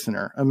good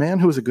listener. A man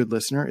who is a good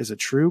listener is a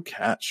true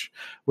catch.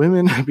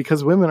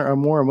 Because women are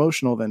more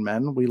emotional than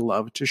men, we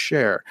love to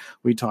share.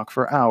 We talk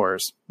for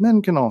hours.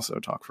 Men can also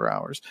talk for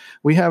hours.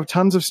 We have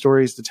tons of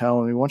stories to tell,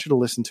 and we want you to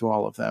listen to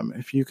all of them.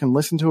 If you can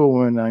listen to a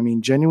woman, I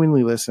mean,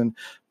 genuinely listen,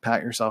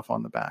 pat yourself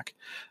on the back.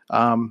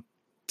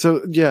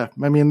 So yeah,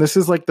 I mean, this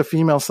is like the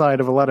female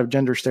side of a lot of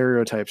gender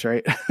stereotypes,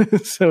 right?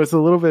 So it's a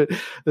little bit,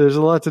 there's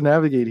a lot to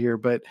navigate here,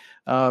 but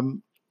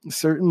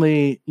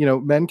certainly,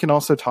 men can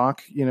also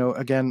talk,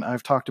 again,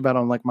 I've talked about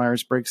on like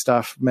Myers-Briggs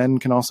stuff, men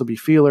can also be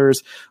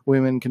feelers.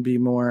 Women can be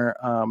more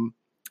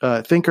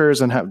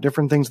thinkers and have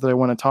different things that I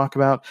want to talk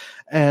about.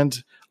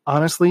 And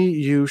honestly,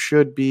 you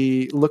should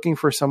be looking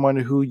for someone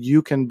who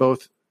you can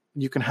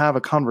have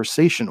a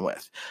conversation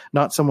with,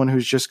 not someone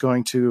who's just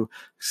going to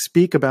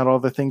speak about all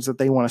the things that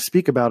they want to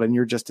speak about and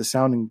you're just a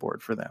sounding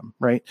board for them,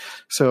 right?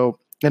 So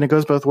And it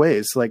goes both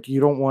ways. Like, you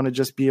don't want to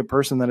just be a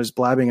person that is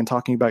blabbing and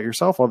talking about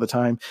yourself all the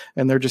time,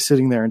 and they're just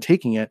sitting there and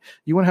taking it.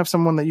 You want to have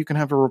someone that you can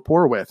have a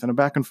rapport with and a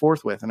back and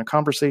forth with and a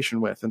conversation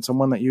with, and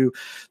someone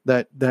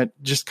that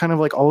just kind of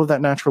like all of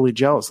that naturally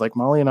gels. Like,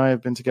 Molly and I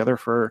have been together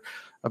for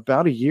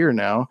about a year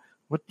now.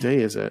 What day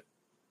is it?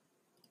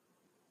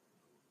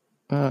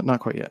 Not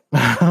quite yet.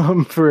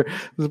 For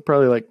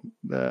probably like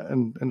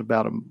in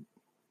about a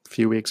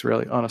few weeks,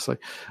 really. Honestly,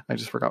 I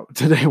just forgot what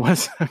today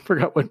was. I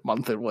forgot what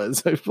month it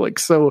was. I'm like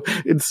so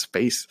in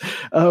space.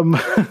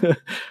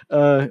 But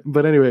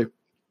anyway,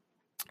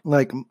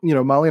 like,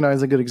 Molly and I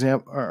is a good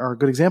example. Are a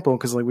good example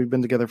because like we've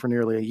been together for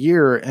nearly a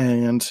year,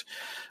 and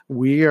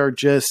we are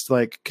just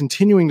like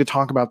continuing to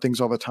talk about things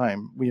all the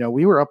time.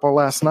 We were up all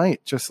last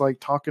night, just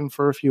like talking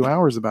for a few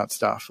hours about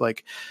stuff.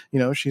 Like,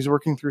 she's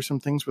working through some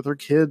things with her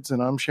kids,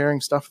 and I'm sharing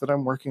stuff that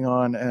I'm working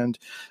on, and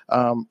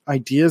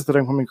ideas that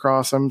I'm coming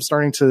across. I'm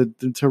starting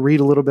to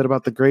read a little bit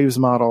about the Graves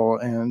model,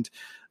 and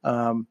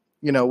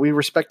we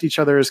respect each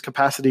other's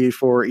capacity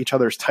for each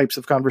other's types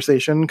of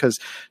conversation, because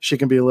she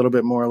can be a little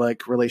bit more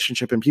like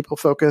relationship and people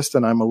focused,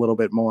 and I'm a little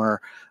bit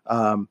more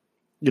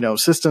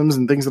systems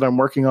and things that I'm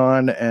working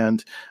on,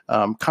 and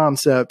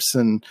concepts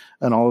and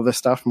all of this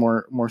stuff,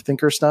 more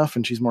thinker stuff.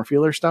 And she's more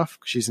feeler stuff.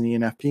 She's an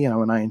ENFP and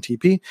I'm an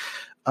INTP.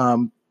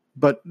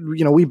 But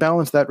we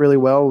balance that really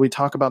well. We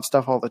talk about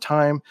stuff all the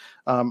time.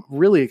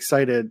 Really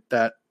excited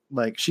that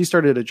like she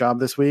started a job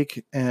this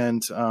week,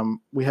 and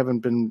we haven't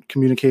been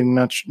communicating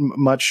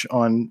much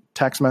on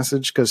text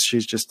message because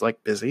she's just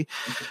like busy.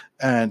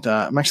 And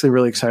I'm actually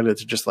really excited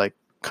to just like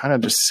kind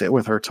of just sit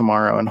with her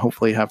tomorrow and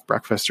hopefully have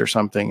breakfast or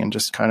something and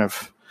just kind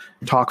of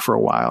talk for a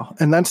while.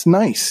 And that's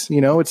nice.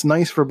 It's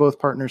nice for both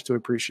partners to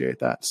appreciate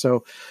that.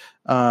 So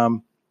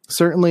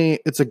certainly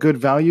it's a good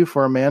value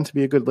for a man to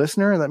be a good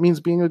listener. And that means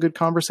being a good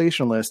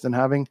conversationalist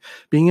and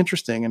being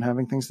interesting and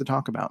having things to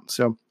talk about.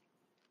 So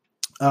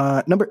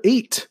number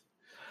 8,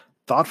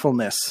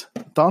 thoughtfulness.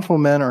 Thoughtful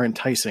men are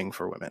enticing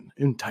for women.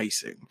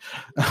 Enticing.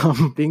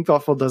 Being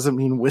thoughtful doesn't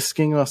mean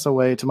whisking us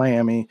away to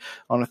Miami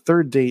on a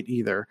third date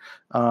either.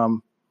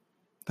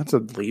 That's a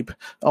leap.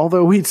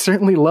 Although we'd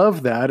certainly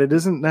love that, it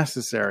isn't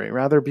necessary.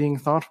 Rather, being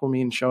thoughtful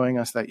means showing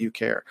us that you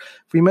care.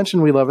 If we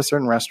mention we love a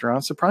certain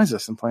restaurant, surprise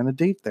us and plan a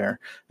date there.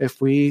 If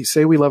we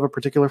say we love a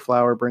particular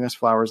flower, bring us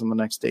flowers on the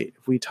next date.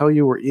 If we tell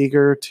you we're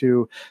eager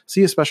to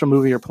see a special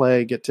movie or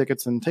play, get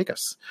tickets and take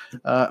us.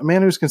 A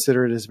man who's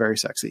considerate is very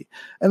sexy.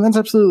 And that's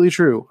absolutely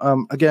true.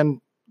 Again,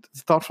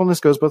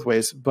 thoughtfulness goes both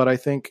ways, but I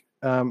think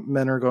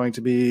men are going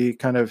to be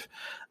kind of,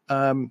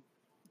 women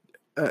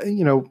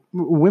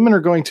are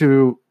going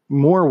to,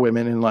 more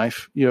women in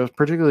life,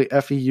 particularly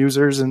FE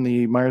users in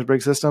the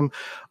Myers-Briggs system,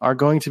 are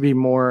going to be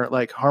more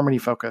like harmony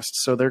focused.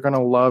 So they're going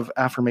to love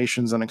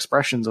affirmations and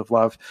expressions of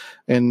love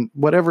in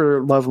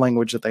whatever love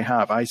language that they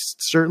have. I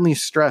certainly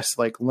stress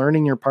like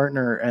learning your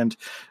partner and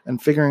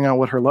figuring out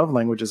what her love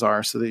languages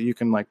are so that you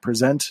can like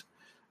present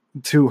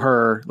to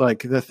her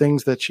like the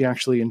things that she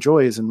actually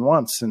enjoys and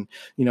wants. And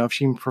if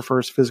she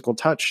prefers physical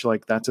touch,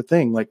 like that's a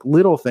thing, like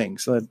little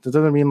things. So that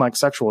doesn't mean like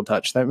sexual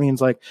touch. That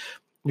means like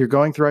you're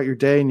going throughout your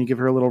day and you give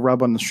her a little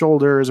rub on the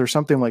shoulders or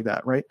something like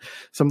that, right?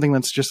 Something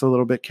that's just a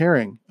little bit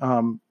caring.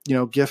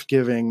 Gift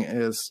giving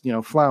is,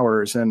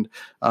 flowers and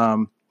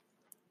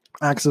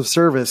acts of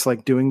service,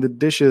 like doing the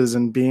dishes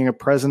and being a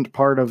present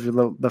part of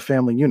the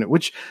family unit,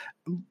 which,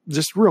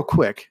 just real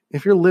quick,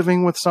 if you're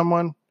living with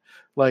someone,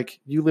 like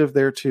you live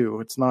there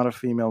too. It's not a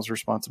female's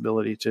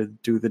responsibility to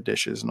do the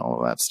dishes and all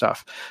of that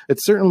stuff.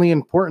 It's certainly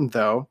important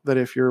though, that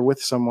if you're with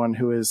someone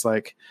who is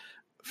like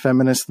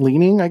feminist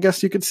leaning, I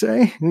guess you could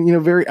say,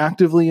 very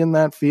actively in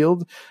that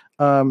field,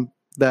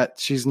 that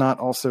she's not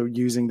also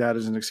using that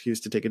as an excuse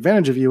to take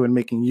advantage of you and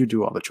making you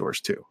do all the chores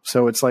too.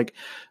 So it's like,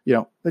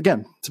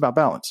 again, it's about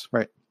balance,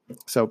 right?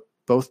 So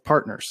both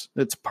partners,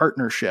 it's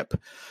partnership.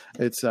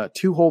 It's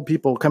two whole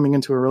people coming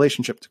into a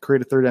relationship to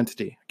create a third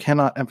entity.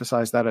 Cannot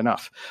emphasize that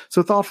enough.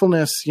 So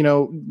thoughtfulness,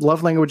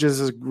 love languages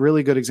is a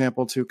really good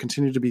example to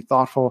continue to be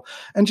thoughtful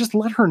and just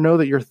let her know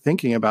that you're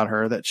thinking about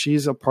her, that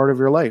she's a part of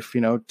your life,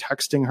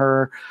 texting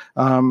her,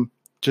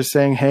 just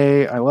saying,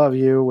 hey, I love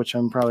you, which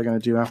I'm probably going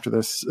to do after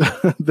this,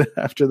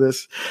 after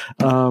this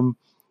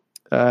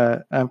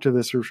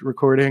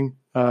recording,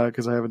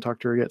 because I haven't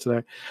talked to her yet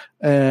today.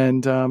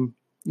 And,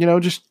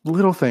 just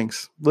little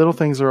things. Little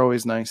things are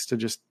always nice to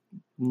just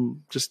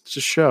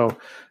show,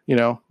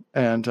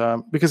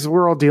 and because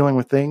we're all dealing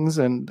with things,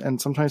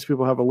 and sometimes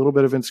people have a little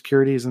bit of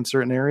insecurities in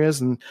certain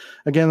areas. And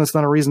again, that's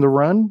not a reason to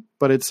run,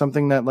 but it's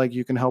something that like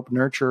you can help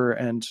nurture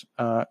and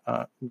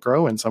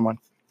grow in someone.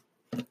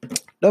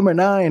 Number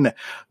 9,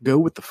 go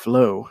with the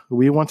flow.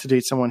 We want to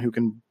date someone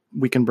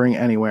we can bring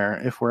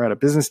anywhere. If we're at a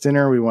business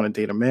dinner, we want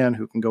to date a man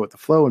who can go with the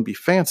flow and be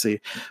fancy.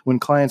 When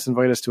clients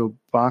invite us to a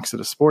box at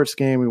a sports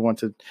game, we want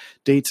to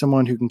date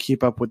someone who can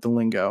keep up with the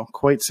lingo.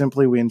 Quite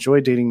simply, we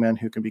enjoy dating men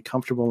who can be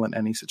comfortable in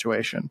any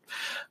situation.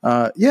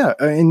 And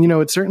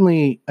it's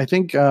certainly, I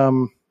think,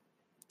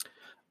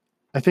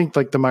 I think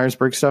like the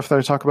Myers-Briggs stuff that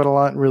I talk about a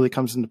lot really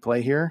comes into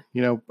play here.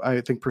 You know,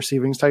 I think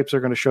perceiving types are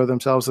going to show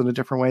themselves in a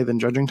different way than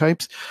judging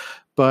types,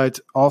 but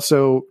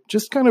also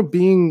just kind of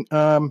being,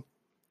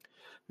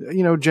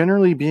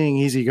 generally being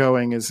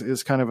easygoing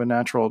is kind of a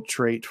natural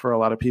trait for a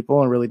lot of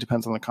people, and really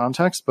depends on the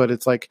context. But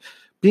it's like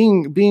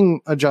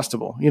being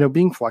adjustable,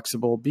 being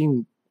flexible,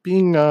 being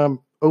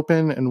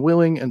open and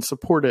willing and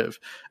supportive.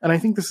 And I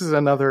think this is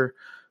another.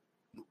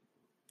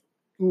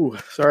 Ooh,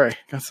 sorry,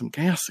 got some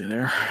gas in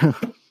there.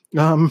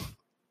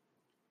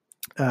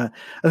 I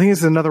think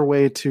it's another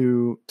way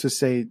to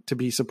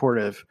be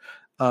supportive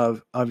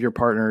of your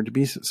partner, to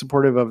be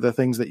supportive of the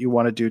things that you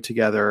want to do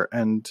together,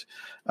 and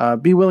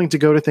be willing to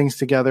go to things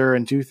together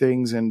and do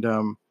things, and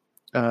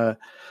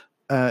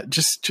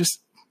just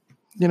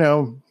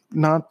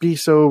not be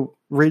so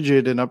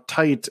rigid and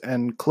uptight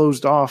and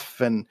closed off,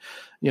 and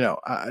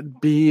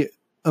be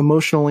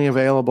emotionally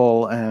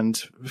available and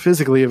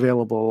physically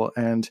available,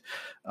 and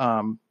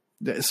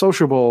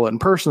sociable and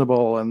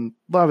personable and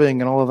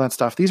loving and all of that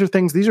stuff. These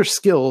are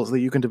skills that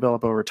you can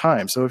develop over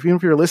time. So if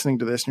you're listening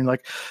to this and you're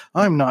like,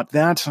 I'm not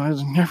that,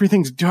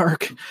 everything's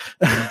dark,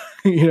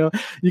 you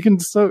can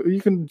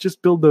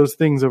just build those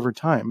things over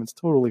time. It's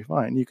totally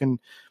fine. You can,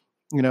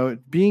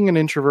 being an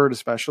introvert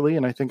especially,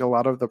 and I think a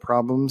lot of the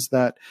problems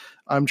that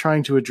I'm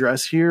trying to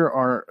address here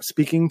are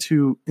speaking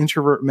to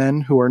introvert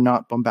men who are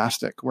not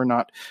bombastic. We're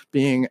not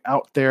being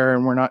out there,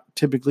 and we're not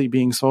typically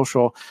being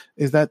social,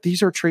 is that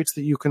these are traits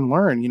that you can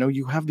learn.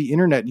 You have the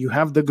internet, you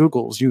have the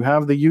Googles, you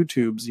have the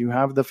YouTubes, you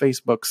have the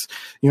Facebooks,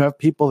 you have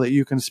people that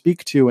you can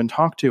speak to and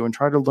talk to and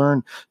try to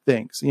learn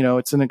things.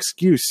 It's an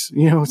excuse.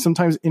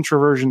 Sometimes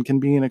introversion can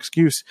be an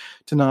excuse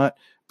to not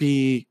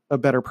be a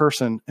better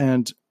person.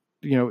 And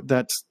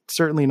that's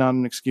certainly not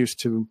an excuse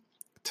to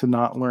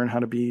not learn how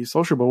to be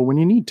sociable when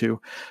you need to,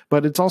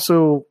 but it's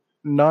also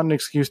not an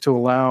excuse to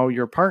allow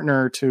your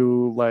partner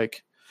to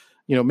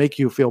make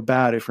you feel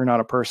bad if you're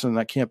not a person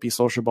that can't be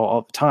sociable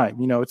all the time.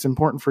 It's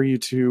important for you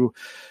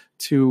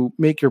to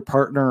make your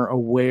partner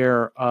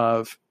aware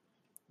of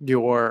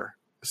your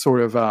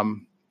sort of,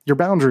 your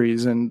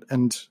boundaries and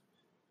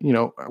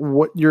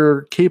what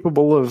you're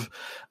capable of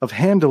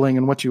handling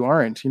and what you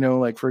aren't.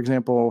 For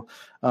example,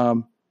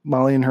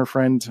 Molly and her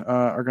friend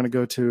are going to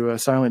go to a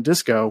silent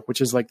disco,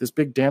 which is like this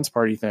big dance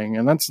party thing.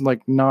 And that's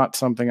like not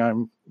something I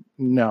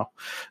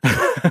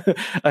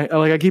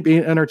keep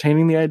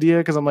entertaining the idea,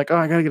 because I'm like, oh,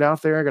 I got to get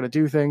out there. I got to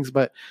do things.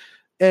 But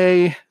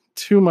A,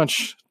 too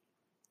much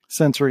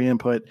sensory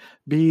input.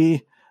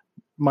 B,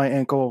 my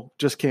ankle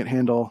just can't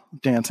handle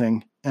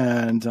dancing.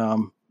 And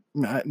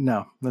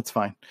no, that's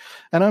fine.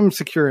 And I'm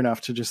secure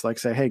enough to just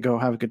say, hey, go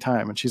have a good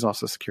time. And she's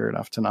also secure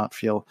enough to not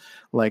feel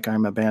like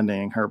I'm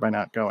abandoning her by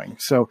not going.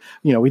 So,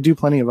 we do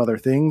plenty of other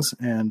things.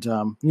 And,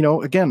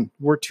 again,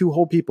 we're two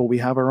whole people. We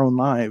have our own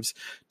lives,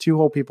 two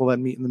whole people that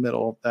meet in the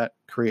middle that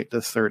create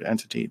this third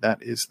entity.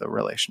 That is the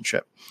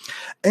relationship.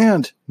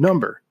 And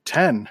number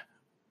 10,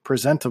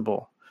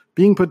 presentable.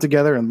 Being put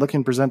together and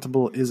looking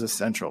presentable is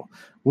essential.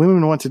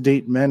 Women want to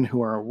date men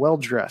who are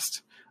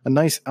well-dressed. A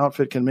nice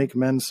outfit can make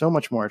men so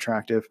much more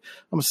attractive.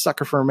 I'm a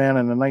sucker for a man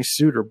in a nice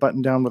suit or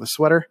button down with a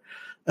sweater.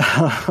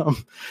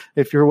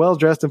 If you're well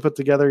dressed and put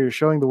together, you're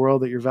showing the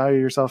world that you value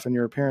yourself and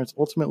your appearance.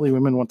 Ultimately,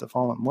 women want to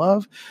fall in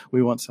love.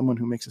 We want someone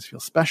who makes us feel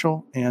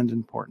special and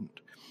important.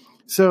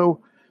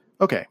 So,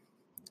 okay,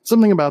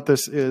 something about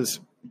this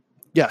is,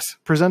 yes,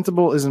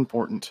 presentable is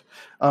important.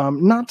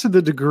 Not to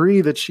the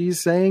degree that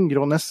she's saying. You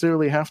don't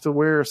necessarily have to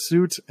wear a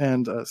suit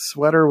and a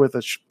sweater with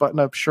a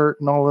button-up shirt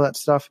and all of that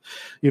stuff.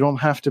 You don't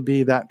have to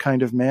be that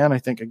kind of man. I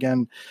think,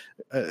 again,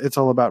 it's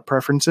all about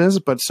preferences,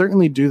 but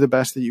certainly do the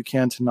best that you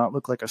can to not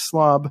look like a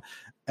slob.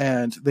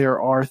 And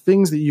there are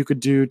things that you could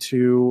do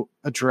to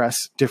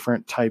address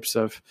different types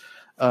of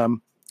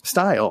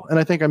style. And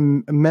I think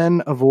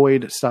men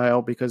avoid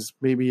style because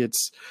maybe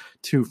it's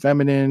too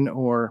feminine,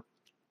 or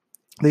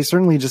they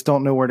certainly just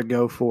don't know where to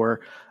go for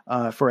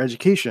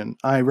education.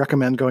 I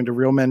recommend going to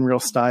Real Men, Real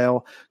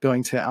Style,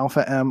 going to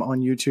Alpha M on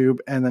YouTube,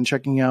 and then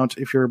checking out,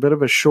 if you're a bit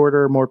of a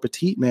shorter, more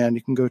petite man,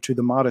 you can go to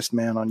The Modest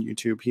Man on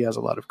YouTube. He has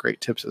a lot of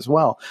great tips as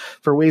well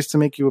for ways to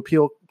make you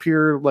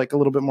appear like a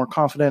little bit more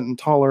confident and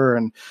taller,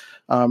 and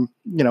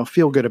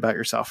feel good about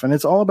yourself. And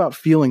it's all about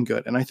feeling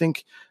good. And I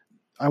think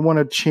I want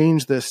to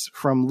change this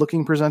from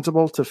looking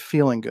presentable to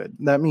feeling good.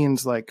 That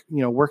means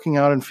working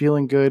out and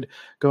feeling good,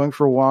 going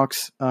for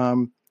walks,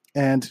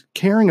 and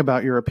caring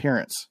about your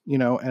appearance,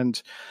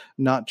 and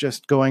not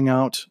just going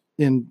out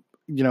in,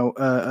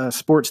 a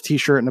sports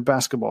t-shirt and a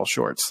basketball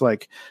shorts,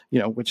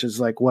 which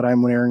is like what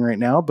I'm wearing right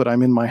now, but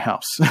I'm in my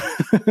house.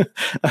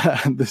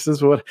 This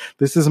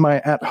is my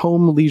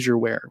at-home leisure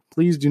wear.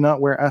 Please do not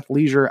wear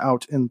athleisure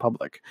out in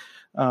public.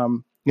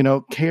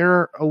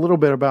 Care a little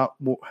bit about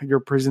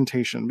your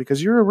presentation,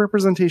 because you're a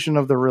representation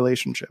of the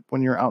relationship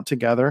when you're out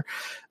together.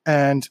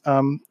 And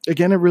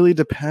again, it really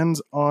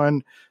depends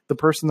on the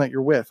person that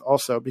you're with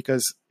also,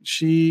 because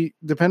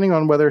depending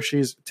on whether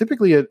she's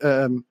typically,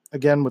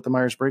 again, with the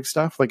Myers-Briggs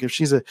stuff, like if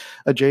she's a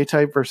J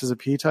type versus a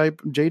P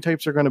type, J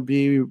types are going to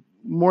be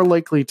more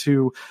likely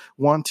to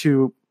want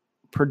to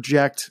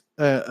project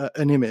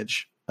an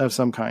image of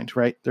some kind,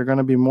 right? They're going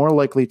to be more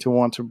likely to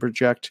want to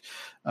project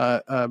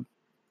a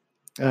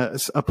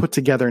put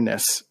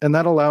togetherness, and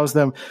that allows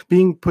them,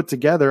 being put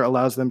together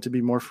allows them to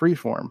be more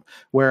freeform.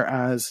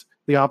 Whereas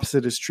the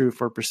opposite is true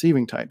for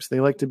perceiving types. They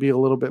like to be a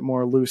little bit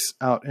more loose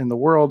out in the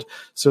world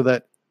so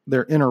that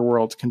their inner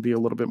world can be a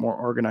little bit more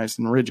organized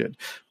and rigid.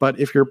 But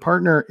if your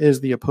partner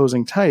is the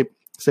opposing type,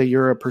 say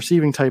you're a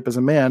perceiving type as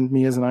a man,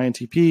 me as an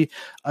INTP,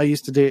 I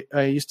used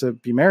to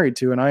be married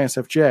to an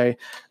ISFJ,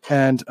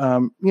 and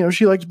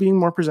she liked being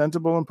more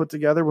presentable and put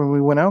together when we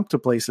went out to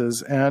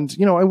places, and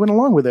I went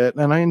along with it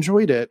and I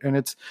enjoyed it, and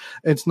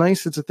it's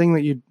nice. It's a thing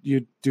that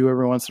you do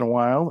every once in a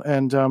while,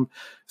 and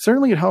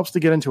certainly it helps to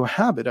get into a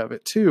habit of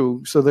it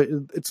too, so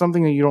that it's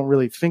something that you don't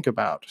really think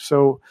about.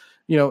 So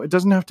it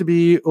doesn't have to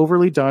be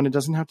overly done. It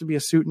doesn't have to be a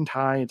suit and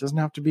tie. It doesn't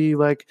have to be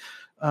like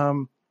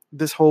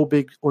this whole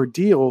big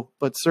ordeal,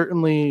 but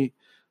certainly,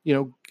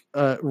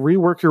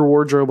 rework your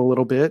wardrobe a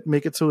little bit,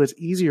 make it so it's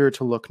easier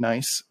to look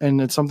nice.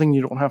 And it's something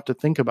you don't have to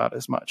think about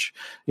as much.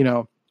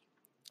 A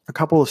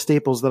couple of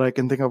staples that I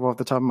can think of off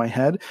the top of my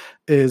head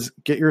is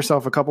get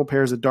yourself a couple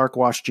pairs of dark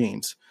wash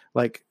jeans.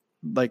 Like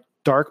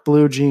dark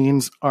blue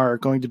jeans are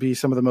going to be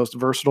some of the most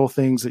versatile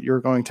things that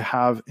you're going to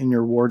have in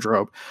your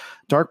wardrobe.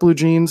 Dark blue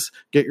jeans,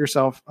 get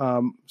yourself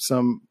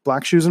some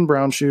black shoes and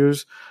brown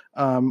shoes,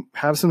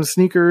 have some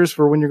sneakers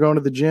for when you're going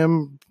to the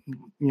gym.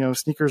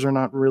 Sneakers are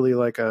not really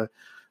like a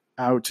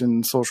out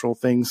and social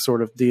things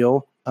sort of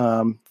deal.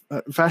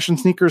 Fashion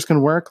sneakers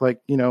can work, like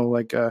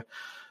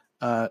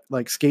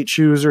skate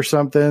shoes or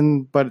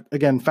something, but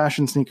again,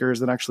 fashion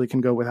sneakers that actually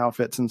can go with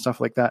outfits and stuff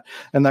like that.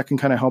 And that can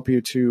kind of help you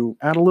to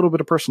add a little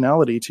bit of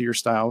personality to your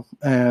style.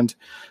 And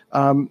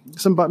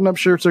some button-up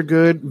shirts are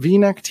good.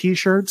 V-neck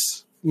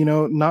t-shirts,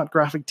 not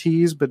graphic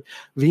tees, but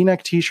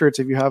V-neck t-shirts,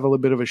 if you have a little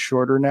bit of a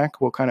shorter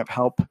neck, will kind of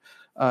help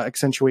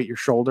accentuate your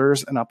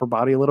shoulders and upper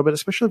body a little bit,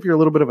 especially if you're a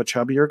little bit of a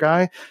chubbier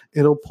guy.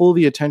 It'll pull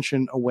the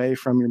attention away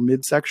from your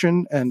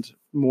midsection and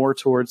more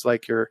towards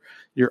like your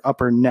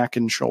upper neck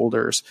and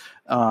shoulders.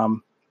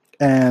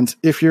 And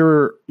if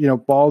you're,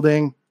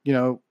 balding,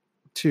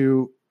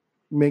 to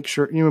make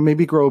sure,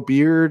 maybe grow a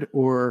beard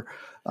or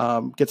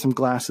get some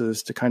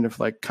glasses to kind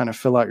of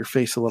fill out your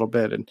face a little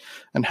bit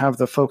and have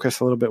the focus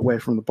a little bit away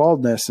from the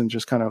baldness and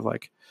just kind of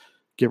like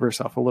give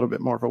yourself a little bit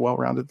more of a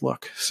well-rounded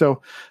look.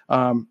 So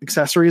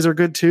accessories are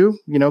good too.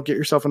 Get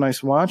yourself a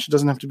nice watch. It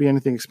doesn't have to be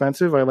anything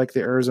expensive. I like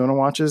the Arizona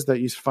watches that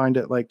you find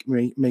at like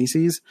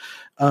Macy's.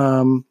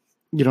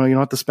 You don't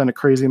have to spend a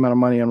crazy amount of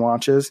money on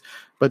watches,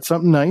 but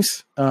something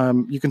nice.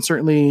 You can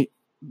certainly,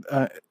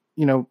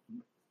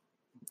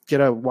 get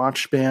a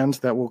watch band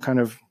that will kind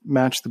of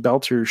match the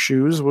belt to your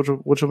shoes, which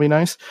will be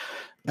nice.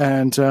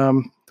 And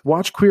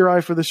watch Queer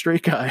Eye for the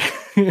Straight Guy.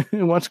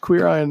 Watch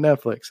Queer Eye on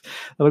Netflix.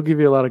 That'll give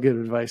you a lot of good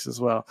advice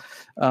as well.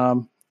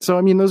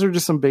 So, those are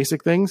just some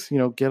basic things.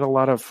 Get a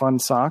lot of fun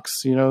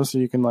socks, so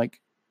you can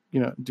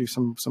do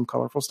some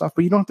colorful stuff.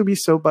 But you don't have to be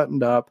so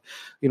buttoned up.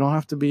 You don't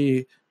have to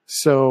be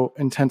so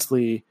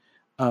intensely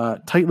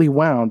tightly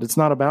wound. It's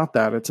not about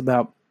that. It's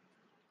about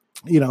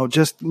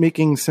just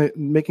making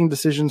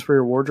decisions for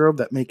your wardrobe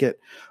that make it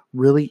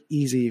really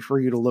easy for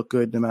you to look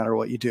good no matter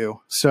what you do.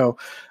 So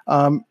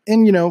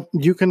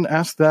you can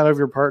ask that of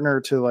your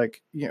partner to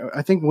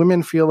I think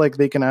women feel like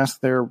they can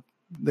ask their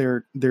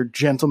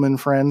gentleman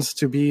friends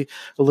to be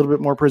a little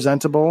bit more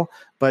presentable,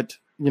 but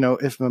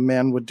if a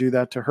man would do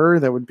that to her,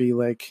 that would be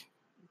like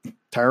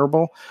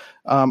terrible.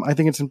 I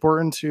think it's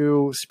important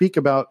to speak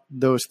about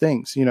those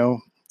things,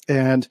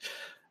 and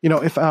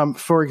if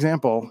for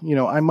example,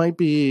 I might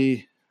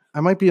be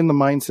in the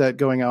mindset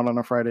going out on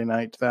a Friday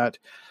night that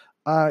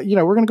we're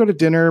going to go to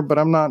dinner, but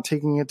I'm not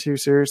taking it too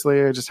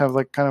seriously. I just have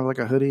kind of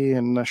a hoodie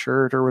and a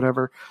shirt or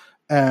whatever.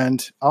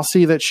 And I'll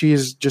see that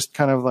she's just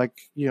kind of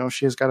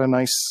she has got a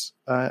nice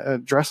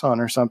dress on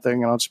or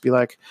something. And I'll just be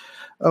like,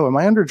 oh, am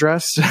I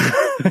underdressed?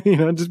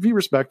 Just be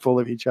respectful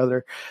of each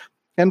other.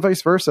 And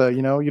vice versa,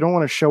 you don't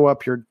want to show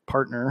up your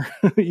partner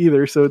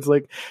either. So it's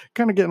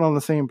kind of getting on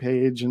the same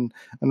page and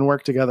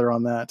work together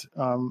on that.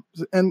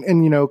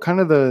 And kind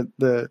of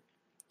the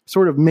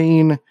sort of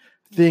main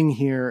thing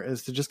here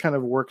is to just kind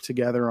of work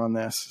together on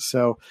this.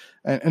 So,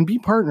 and be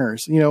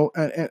partners,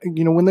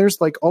 when there's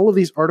all of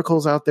these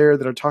articles out there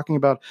that are talking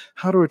about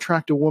how to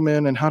attract a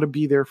woman and how to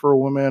be there for a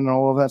woman and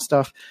all of that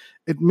stuff,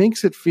 it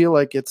makes it feel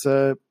like it's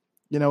a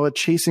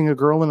chasing a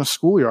girl in a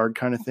schoolyard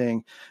kind of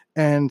thing.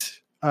 And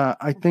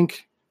I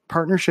think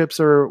partnerships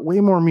are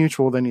way more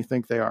mutual than you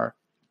think they are,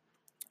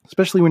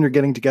 especially when you're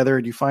getting together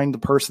and you find the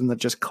person that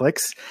just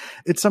clicks.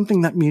 It's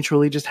something that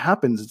mutually just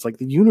happens. It's like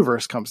the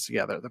universe comes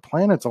together, the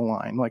planets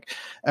align,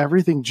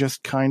 everything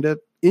just kind of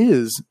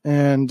is.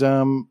 And,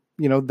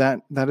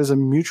 that is a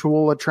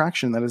mutual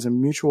attraction. That is a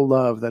mutual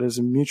love. That is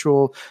a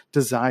mutual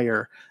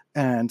desire.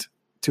 And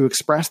to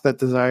express that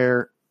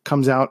desire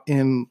comes out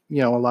in,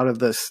 a lot of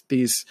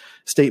these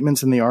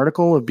statements in the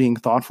article of being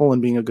thoughtful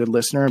and being a good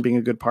listener and being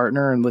a good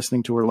partner and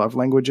listening to her love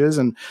languages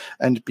and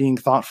being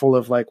thoughtful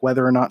of like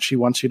whether or not she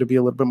wants you to be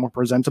a little bit more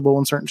presentable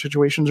in certain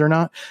situations or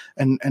not,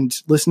 and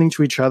listening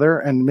to each other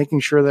and making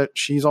sure that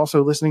she's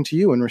also listening to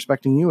you and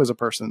respecting you as a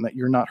person, that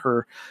you're not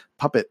her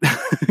puppet.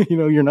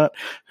 You're not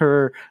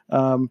her,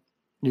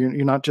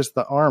 you're not just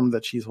the arm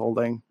that she's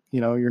holding,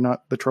 you're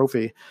not the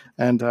trophy.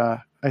 And,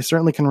 I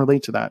certainly can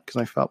relate to that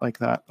because I felt like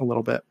that a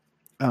little bit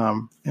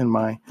in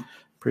my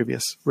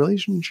previous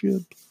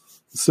relationship.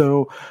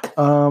 So,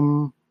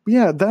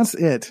 yeah, that's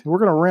it. We're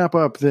going to wrap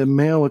up the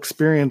male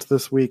experience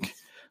this week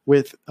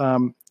with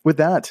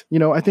that.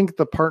 I think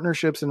the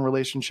partnerships and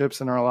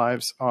relationships in our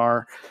lives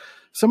are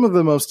some of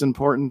the most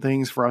important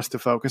things for us to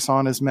focus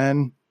on as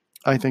men.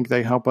 I think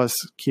they help us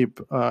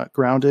keep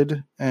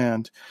grounded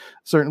and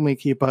certainly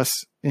keep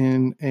us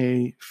in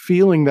a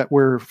feeling that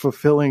we're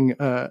fulfilling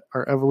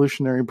our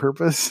evolutionary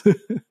purpose.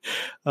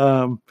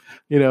 I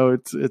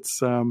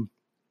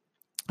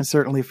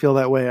certainly feel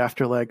that way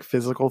after like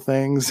physical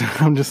things.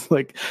 I'm just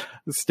like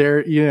you stare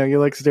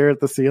at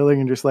the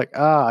ceiling and just like,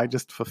 I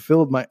just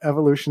fulfilled my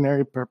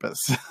evolutionary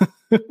purpose.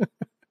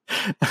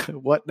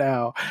 What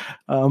now?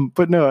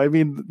 But no, I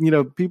mean,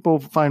 people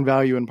find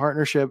value in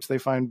partnerships. They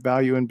find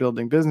value in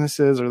building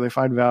businesses, or they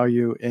find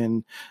value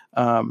in,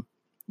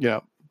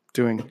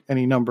 doing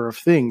any number of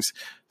things.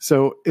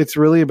 So it's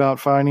really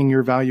about finding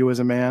your value as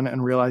a man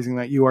and realizing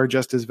that you are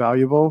just as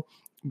valuable,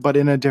 but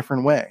in a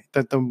different way.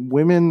 That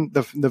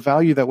the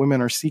value that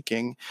women are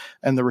seeking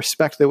and the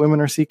respect that women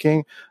are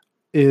seeking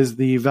is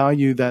the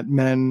value that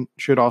men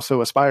should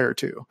also aspire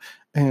to,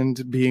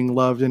 and being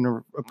loved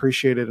and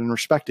appreciated and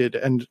respected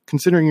and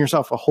considering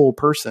yourself a whole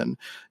person.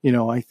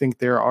 I think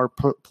there are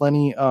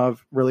plenty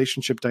of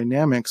relationship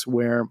dynamics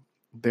where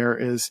there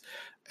is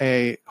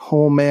a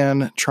whole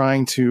man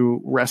trying to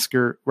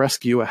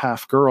rescue a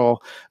half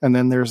girl, and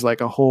then there's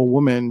like a whole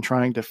woman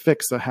trying to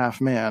fix a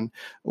half man,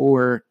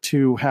 or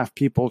two half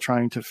people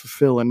trying to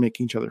fulfill and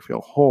make each other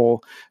feel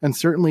whole. And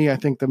certainly I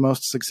think the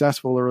most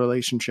successful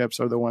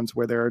relationships are the ones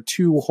where there are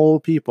two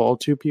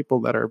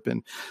people that have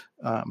been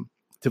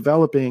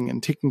developing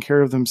and taking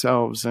care of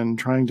themselves and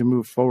trying to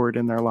move forward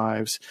in their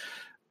lives.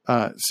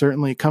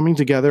 Certainly coming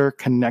together,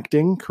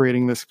 connecting,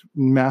 creating this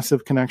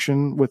massive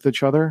connection with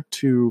each other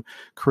to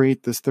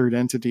create this third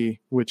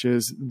entity, which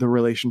is the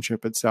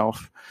relationship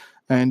itself.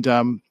 And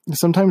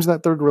sometimes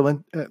that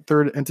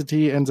third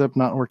entity ends up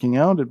not working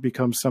out. It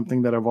becomes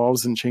something that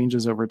evolves and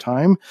changes over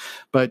time.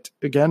 But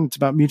again, it's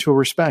about mutual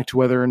respect,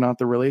 whether or not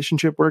the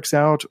relationship works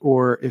out,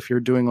 or if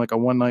you're doing like a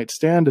one-night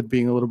stand and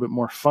being a little bit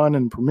more fun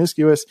and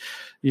promiscuous,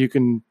 you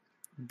can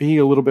be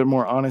a little bit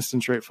more honest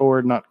and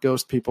straightforward, not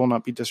ghost people,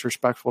 not be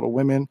disrespectful to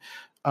women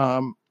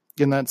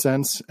in that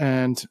sense.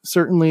 And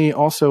certainly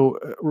also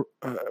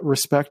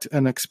respect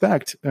and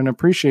expect and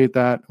appreciate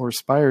that, or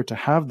aspire to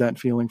have that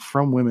feeling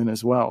from women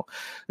as well.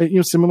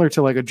 Similar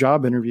to like a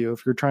job interview,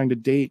 if you're trying to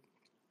date,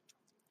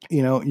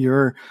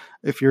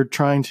 if you're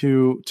trying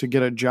to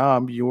get a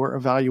job, you're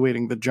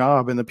evaluating the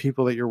job and the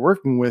people that you're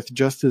working with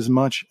just as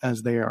much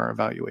as they are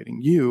evaluating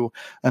you.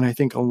 And I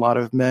think a lot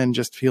of men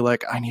just feel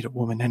like, I need a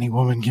woman, any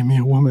woman, give me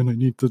a woman. I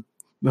need to,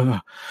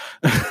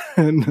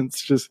 and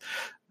it's just,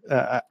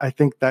 I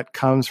think that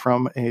comes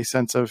from a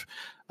sense of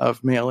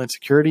male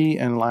insecurity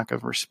and lack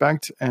of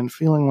respect, and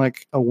feeling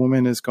like a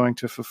woman is going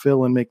to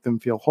fulfill and make them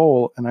feel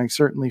whole. And I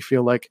certainly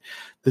feel like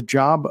the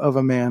job of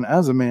a man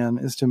as a man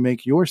is to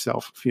make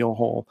yourself feel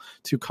whole,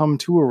 to come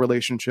to a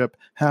relationship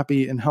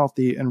happy and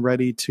healthy and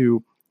ready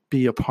to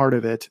be a part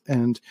of it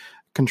and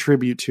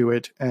contribute to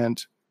it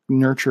and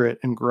nurture it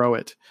and grow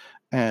it.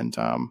 And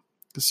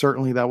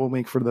certainly that will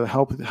make for the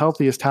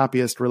healthiest,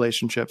 happiest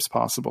relationships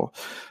possible.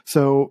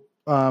 So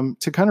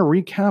to kind of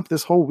recap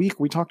this whole week,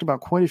 we talked about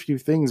quite a few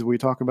things. We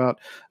talked about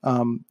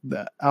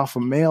the alpha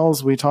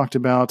males. We talked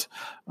about,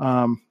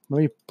 let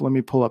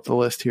me pull up the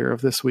list here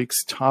of this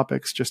week's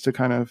topics just to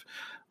kind of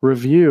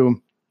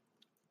review.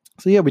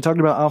 So yeah, we talked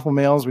about alpha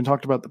males. We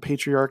talked about the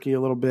patriarchy a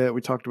little bit.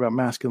 We talked about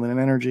masculine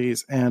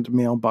energies and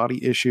male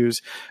body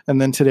issues.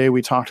 And then today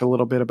we talked a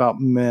little bit about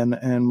men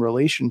and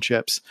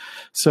relationships.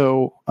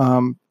 So,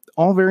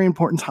 all very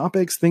important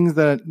topics, things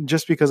that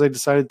just because I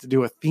decided to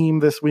do a theme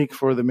this week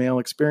for the male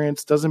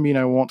experience doesn't mean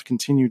I won't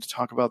continue to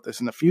talk about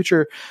this in the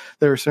future.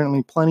 There are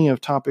certainly plenty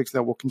of topics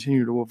that will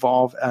continue to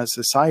evolve as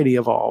society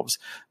evolves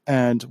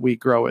and we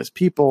grow as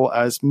people,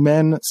 as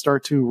men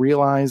start to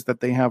realize that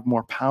they have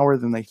more power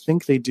than they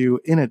think they do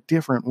in a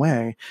different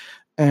way.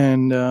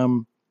 And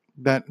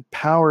that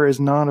power is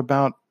not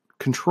about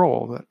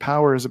control. That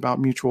power is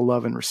about mutual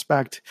love and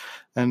respect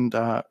and,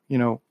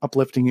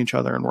 uplifting each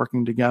other and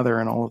working together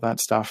and all of that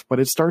stuff. But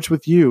it starts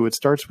with you. It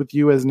starts with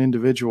you as an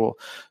individual,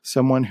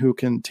 someone who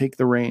can take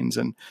the reins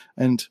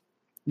and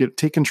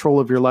take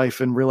control of your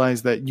life and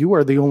realize that you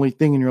are the only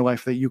thing in your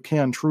life that you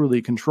can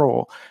truly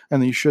control,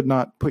 and that you should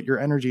not put your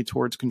energy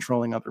towards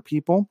controlling other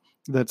people.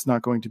 That's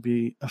not going to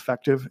be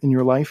effective in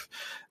your life.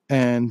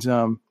 And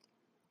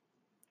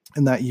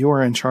that you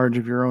are in charge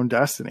of your own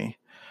destiny.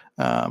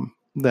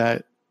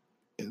 That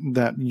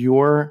that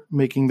you're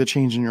making the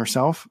change in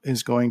yourself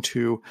is going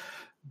to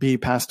be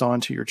passed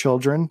on to your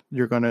children.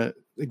 You're going to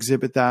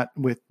exhibit that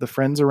with the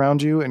friends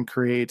around you and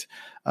create,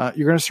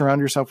 you're going to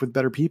surround yourself with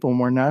better people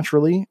more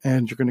naturally,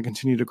 and you're going to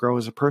continue to grow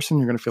as a person.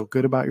 You're going to feel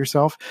good about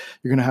yourself.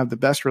 You're going to have the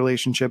best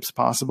relationships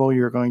possible.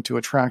 You're going to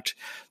attract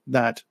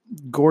that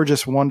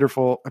gorgeous,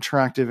 wonderful,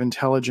 attractive,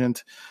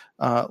 intelligent,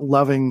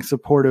 loving,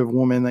 supportive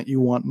woman that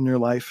you want in your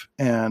life.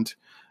 And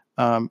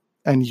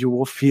you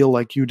will feel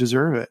like you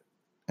deserve it.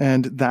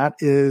 And that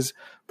is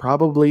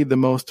probably the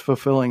most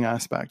fulfilling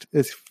aspect,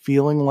 is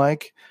feeling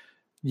like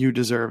you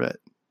deserve it,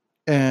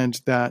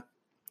 and that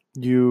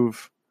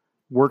you've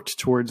worked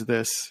towards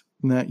this,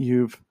 and that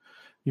you've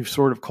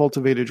sort of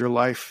cultivated your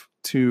life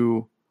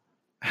to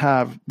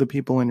have the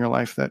people in your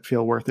life that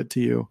feel worth it to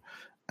you,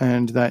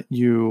 and that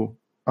you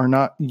are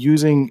not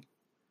using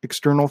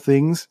external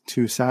things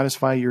to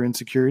satisfy your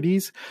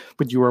insecurities,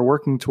 but you are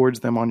working towards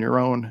them on your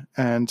own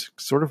and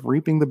sort of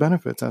reaping the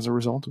benefits as a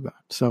result of that.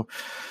 So,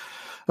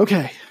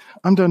 okay,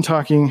 I'm done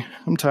talking.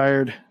 I'm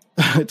tired.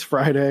 It's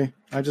Friday.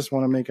 I just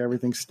want to make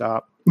everything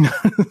stop.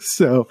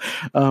 So,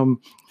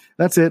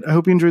 that's it. I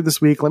hope you enjoyed this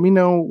week. Let me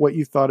know what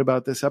you thought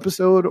about this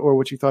episode, or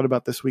what you thought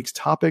about this week's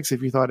topics.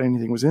 If you thought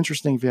anything was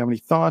interesting, if you have any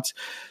thoughts,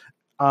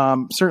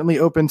 certainly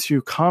open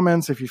to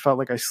comments. If you felt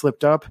like I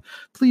slipped up,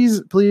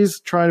 please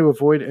try to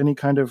avoid any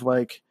kind of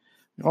like,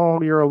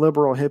 oh, you're a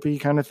liberal hippie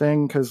kind of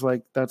thing, because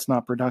like that's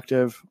not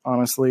productive.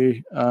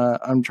 Honestly,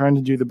 I'm trying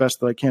to do the best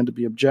that I can to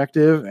be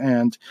objective,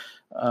 and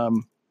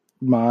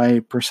my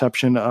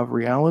perception of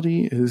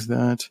reality is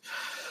that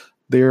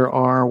there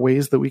are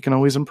ways that we can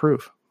always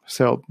improve.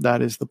 So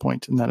that is the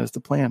point, and that is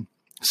the plan.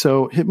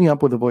 So hit me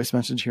up with a voice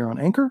message here on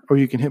Anchor, or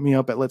you can hit me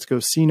up at Let's Go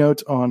C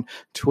Note on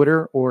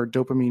Twitter, or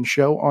Dopamine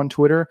Show on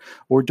Twitter,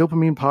 or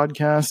Dopamine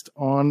Podcast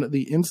on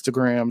the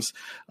Instagrams.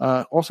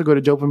 Also go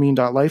to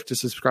dopamine.life to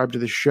subscribe to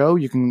the show.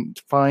 You can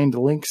find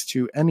links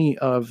to any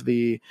of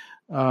the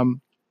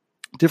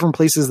different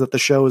places that the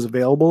show is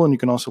available, and you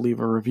can also leave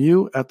a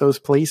review at those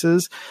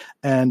places,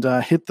 and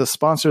hit the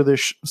sponsor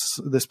this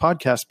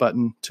podcast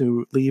button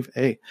to leave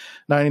a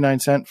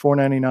 99-cent,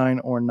 $4.99,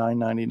 or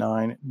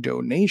 $9.99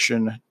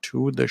 donation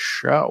to the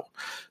show.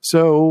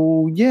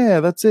 So yeah,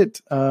 that's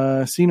it.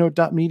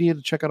 cnote.media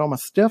to check out all my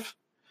stuff.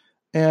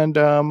 And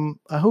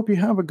I hope you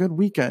have a good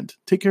weekend.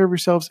 Take care of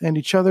yourselves and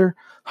each other.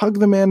 Hug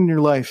the man in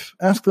your life.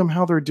 Ask them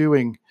how they're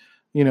doing.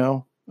 You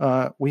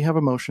know, we have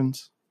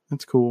emotions.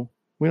 It's cool.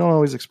 We don't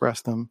always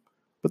express them,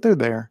 but they're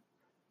there.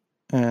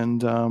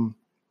 And, you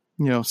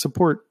know,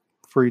 support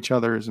for each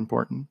other is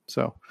important.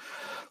 So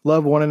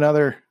love one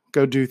another.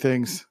 Go do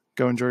things.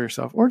 Go enjoy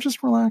yourself. Or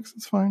just relax.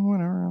 It's fine.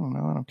 Whatever. I don't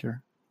know. I don't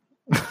care.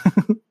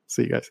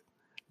 See you guys.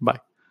 Bye.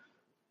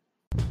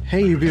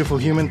 Hey, you beautiful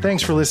human.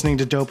 Thanks for listening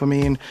to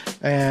Dopamine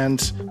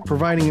and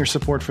providing your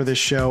support for this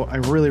show. I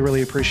really,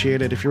 really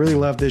appreciate it. If you really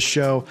love this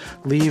show,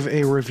 leave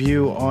a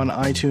review on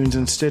iTunes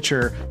and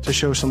Stitcher to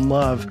show some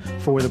love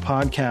for the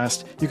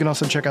podcast. You can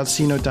also check out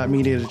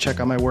cnote.media to check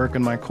out my work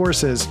and my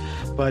courses.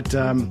 But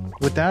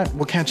with that,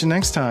 we'll catch you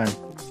next time.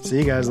 See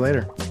you guys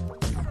later.